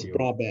 It's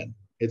broadband.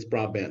 It's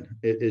broadband.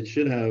 It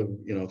should have,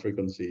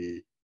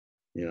 frequency,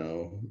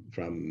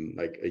 from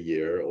like a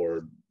year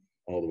or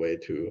all the way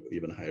to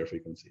even higher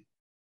frequency.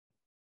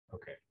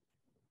 Okay.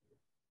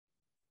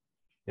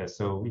 Yeah,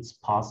 so it's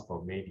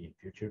possible maybe in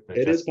future, but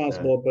it is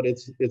possible, but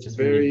it's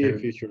very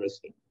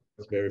futuristic.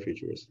 It's very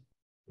futuristic.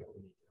 Yeah,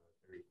 we need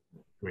very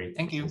great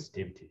Thank you.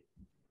 sensitivity.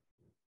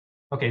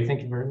 Okay,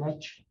 thank you very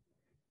much.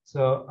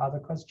 So other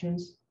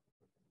questions?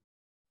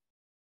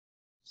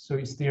 So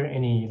is there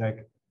any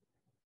like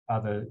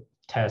other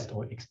test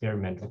or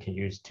experiment we can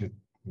use to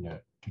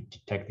to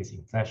detect this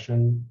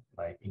inflation,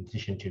 like in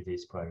addition to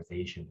this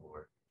polarization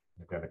or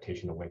the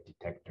gravitational wave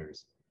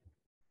detectors?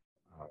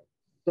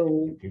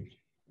 So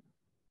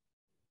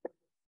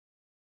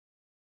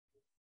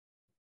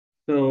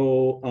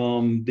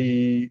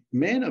the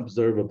main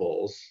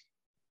observables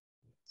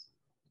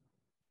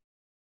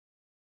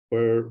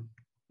were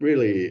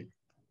really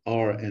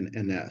R and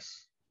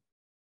NS.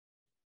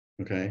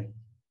 Okay,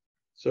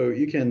 so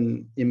you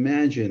can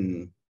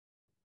imagine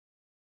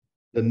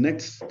the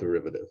next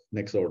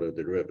order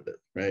derivative,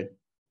 right?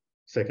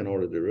 Second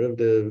order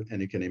derivative,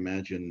 and you can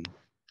imagine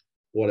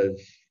what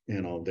if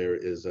there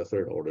is a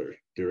third order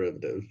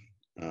derivative,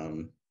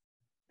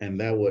 and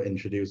that will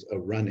introduce a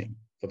running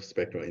of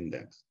spectral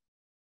index,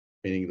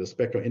 meaning the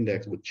spectral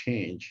index would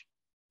change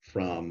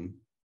from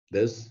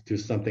this to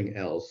something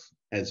else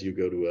as you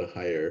go to a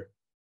higher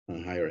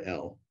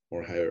L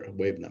or higher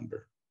wave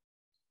number.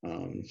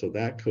 So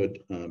that could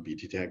be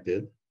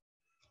detected.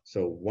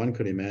 So one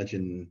could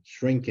imagine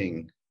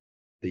shrinking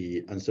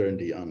the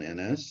uncertainty on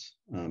NS.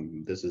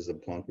 This is a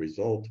Planck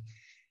result.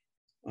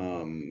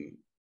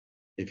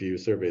 If you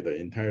survey the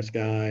entire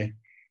sky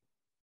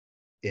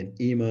in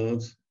E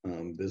modes,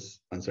 this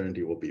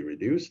uncertainty will be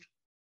reduced.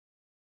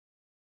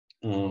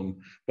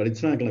 But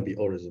it's not going to be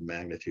orders of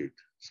magnitude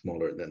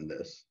smaller than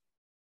this.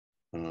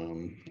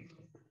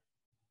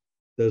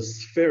 the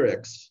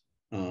SpherX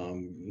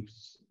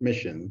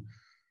mission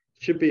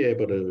should be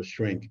able to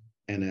shrink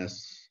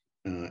NS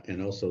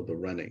and also the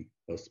running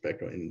of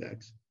spectral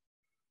index.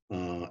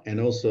 And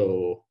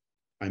also,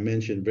 I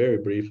mentioned very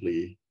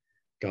briefly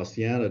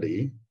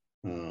Gaussianity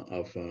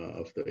of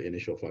the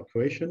initial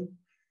fluctuation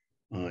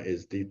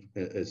is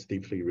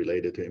deeply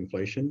related to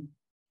inflation.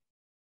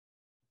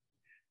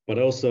 But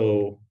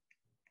also,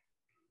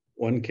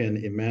 one can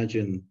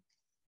imagine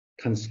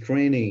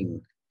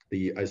constraining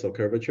the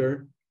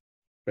isocurvature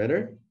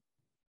better.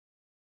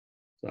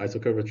 So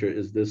isocurvature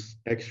is this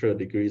extra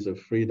degree of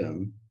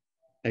freedom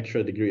in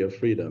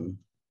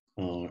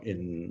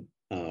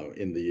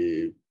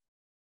the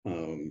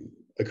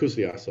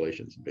acoustic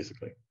oscillations,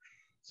 basically.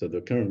 So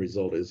the current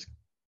result is,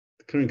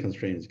 the current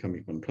constraint is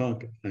coming from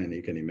Planck, and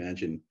you can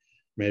imagine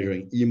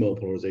measuring emo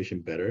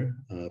polarization better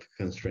to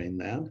constrain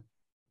that.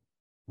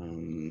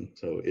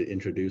 So it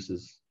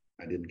introduces,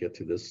 I didn't get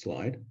to this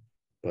slide,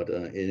 but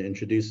it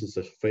introduces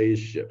a phase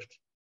shift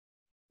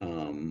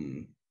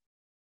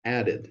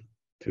added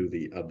to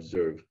the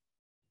observed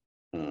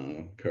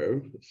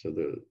curve.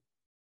 So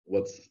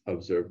what's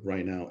observed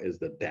right now is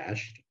the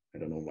dashed. I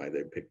don't know why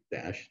they picked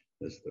dash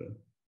as the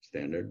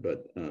standard,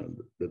 but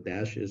the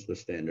dash is the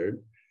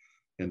standard.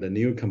 And the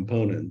new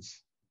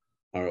components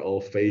are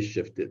all phase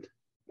shifted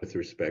with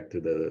respect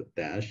to the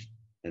dash.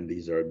 And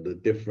these are the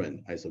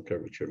different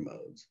isocurvature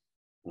modes.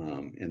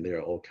 And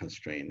they're all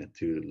constrained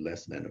to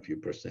less than a few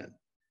percent.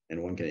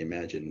 And one can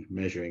imagine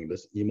measuring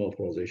this emo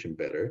polarization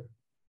better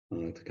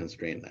to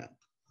constrain that.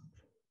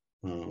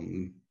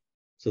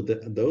 So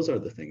those are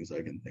the things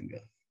I can think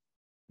of.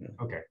 Yeah.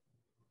 Okay.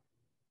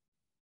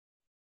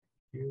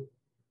 Thank you.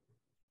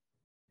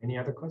 Any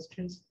other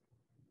questions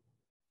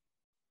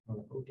from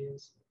the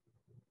audience?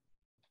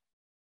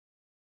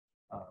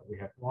 We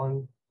have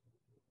one.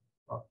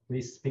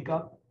 Please speak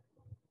up.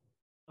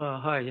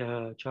 Hi,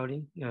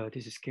 Chao-Lin.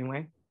 This is Kim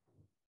Wang.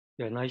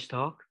 Yeah, nice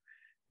talk.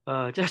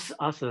 Just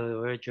ask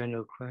a very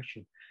general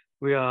question.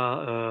 We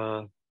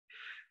are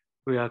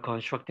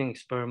constructing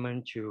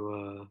experiment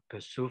to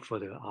pursue for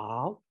the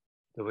R,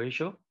 the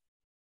ratio.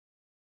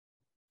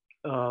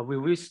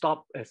 Will we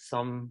stop at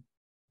some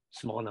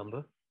small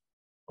number,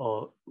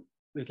 or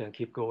we can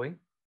keep going?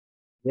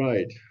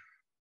 Right.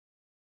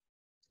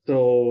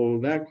 So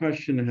that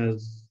question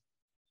has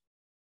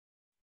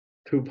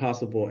two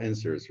possible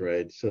answers,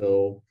 right?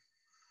 So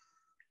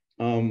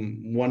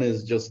one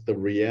is just the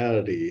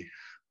reality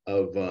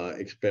of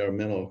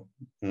experimental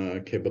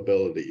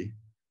capability.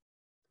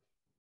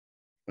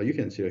 Oh, you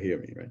can still hear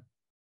me, right?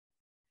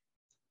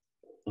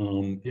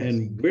 Yes.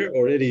 And we're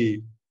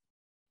already,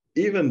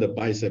 even the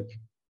bicep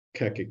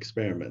Keck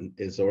experiment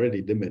is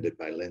already limited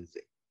by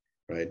lensing,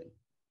 right?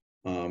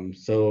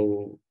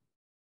 So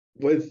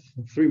with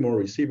 3 more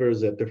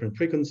receivers at different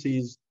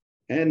frequencies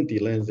and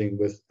delensing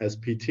with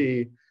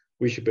SPT,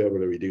 we should be able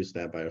to reduce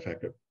that by a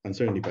factor,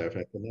 uncertainty by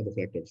another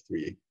factor of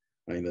 3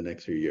 in the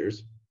next few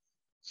years.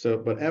 So,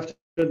 but after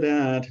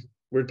that,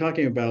 we're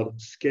talking about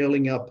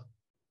scaling up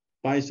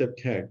bicep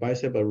Keck,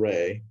 bicep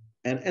array,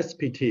 and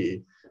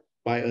SPT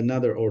by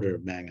another order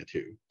of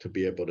magnitude to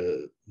be able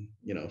to,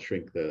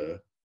 shrink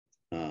the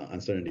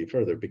uncertainty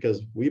further,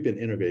 because we've been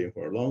integrating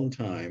for a long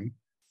time,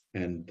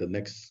 and the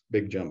next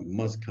big jump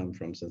must come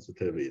from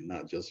sensitivity,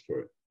 not just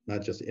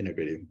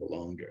integrating for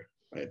longer,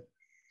 right?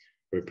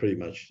 We're pretty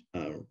much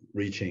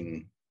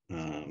reaching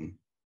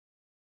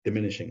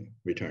diminishing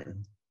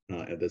return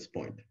at this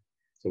point.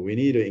 So we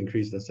need to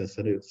increase the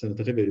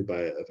sensitivity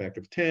by a factor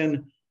of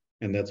 10,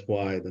 and that's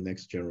why the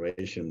next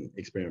generation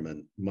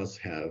experiment must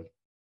have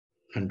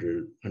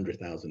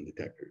 100,000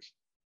 detectors,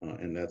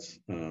 and that's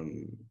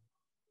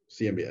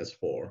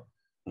CMBS-4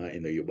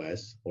 in the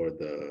US, or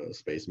the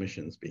space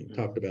missions being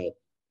talked about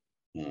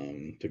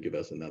to give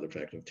us another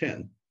factor of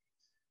 10.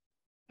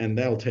 And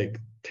that'll take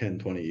 10,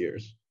 20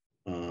 years.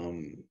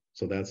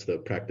 So that's the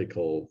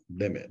practical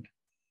limit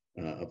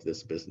of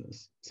this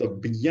business. So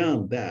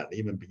beyond that,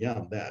 even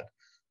beyond that,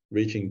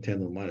 reaching 10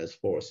 to the minus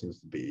 4 seems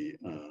to be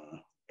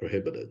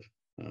prohibitive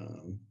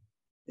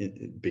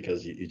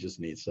because you just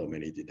need so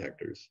many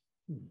detectors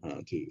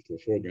to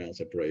foreground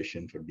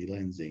separation for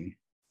delensing,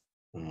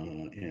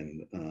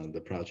 and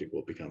the project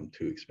will become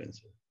too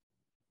expensive.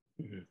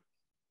 Mm-hmm.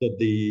 But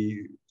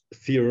the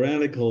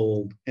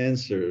theoretical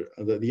answer,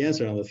 the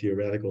answer on the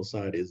theoretical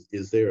side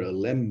is there a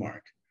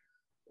landmark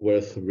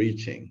worth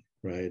reaching,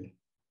 right?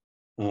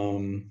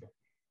 And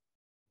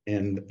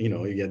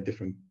you get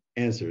different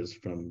answers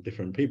from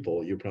different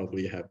people. You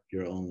probably have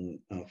your own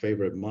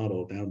favorite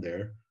model down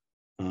there,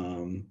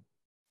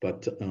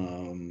 but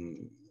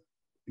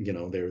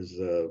there's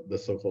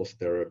the so-called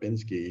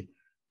Starobinsky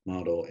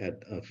model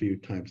at a few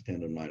times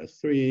 10 to the minus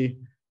 3.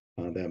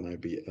 That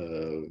might be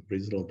a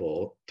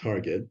reasonable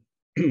target.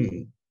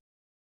 And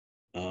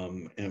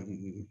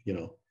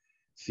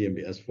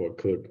CMBS-4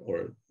 could,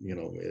 or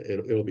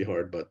it'll be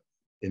hard, but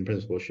in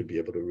principle should be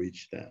able to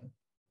reach that.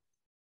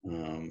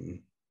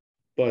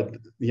 But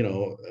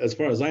as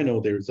far as I know,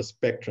 there's a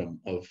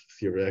spectrum of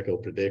theoretical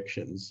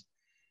predictions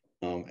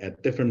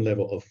at different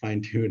level of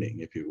fine-tuning,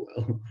 if you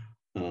will,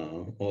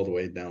 all the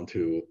way down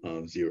to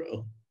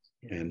 0.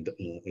 And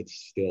it's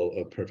still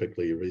a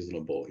perfectly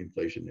reasonable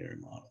inflationary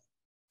model,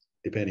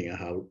 depending on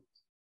how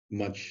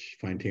much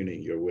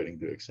fine-tuning you're willing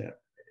to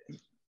accept.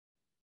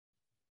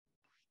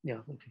 Yeah,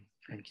 okay,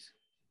 thanks.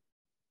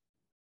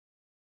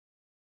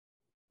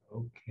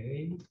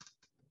 Okay,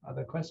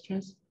 other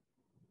questions?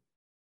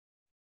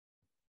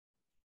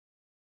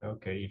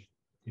 Okay,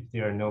 if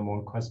there are no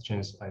more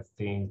questions, I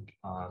think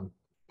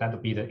that'll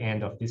be the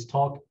end of this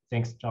talk.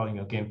 Thanks, Chao-Lin,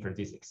 again for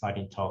this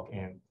exciting talk,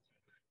 and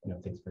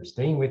thanks for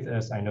staying with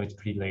us. I know it's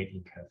pretty late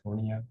in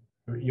California.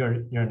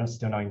 You're not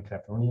still not in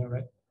California,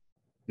 right?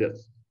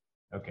 Yes.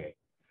 Okay.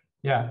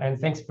 Yeah, and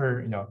thanks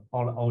for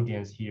all the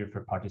audience here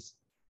for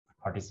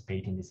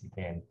participating in this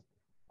event.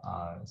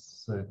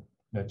 So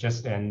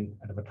just an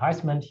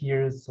advertisement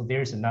here. So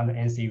there's another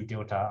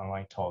NCU-Delta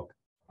online talk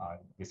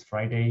this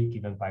Friday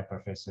given by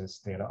Professor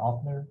Stella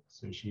Offner.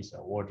 So she's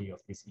awardee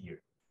of this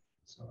year.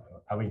 So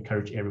I would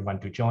encourage everyone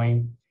to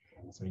join.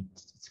 So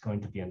it's going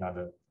to be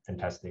another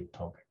fantastic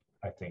talk,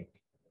 I think.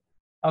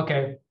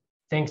 Okay,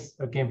 thanks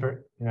again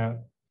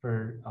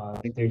for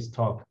today's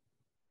talk.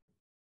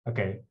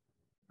 Okay,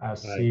 I'll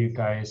see you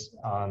guys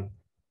in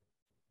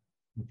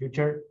the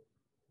future.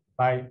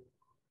 Bye.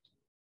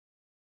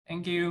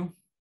 Thank you.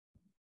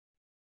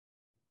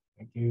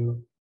 Thank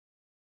you.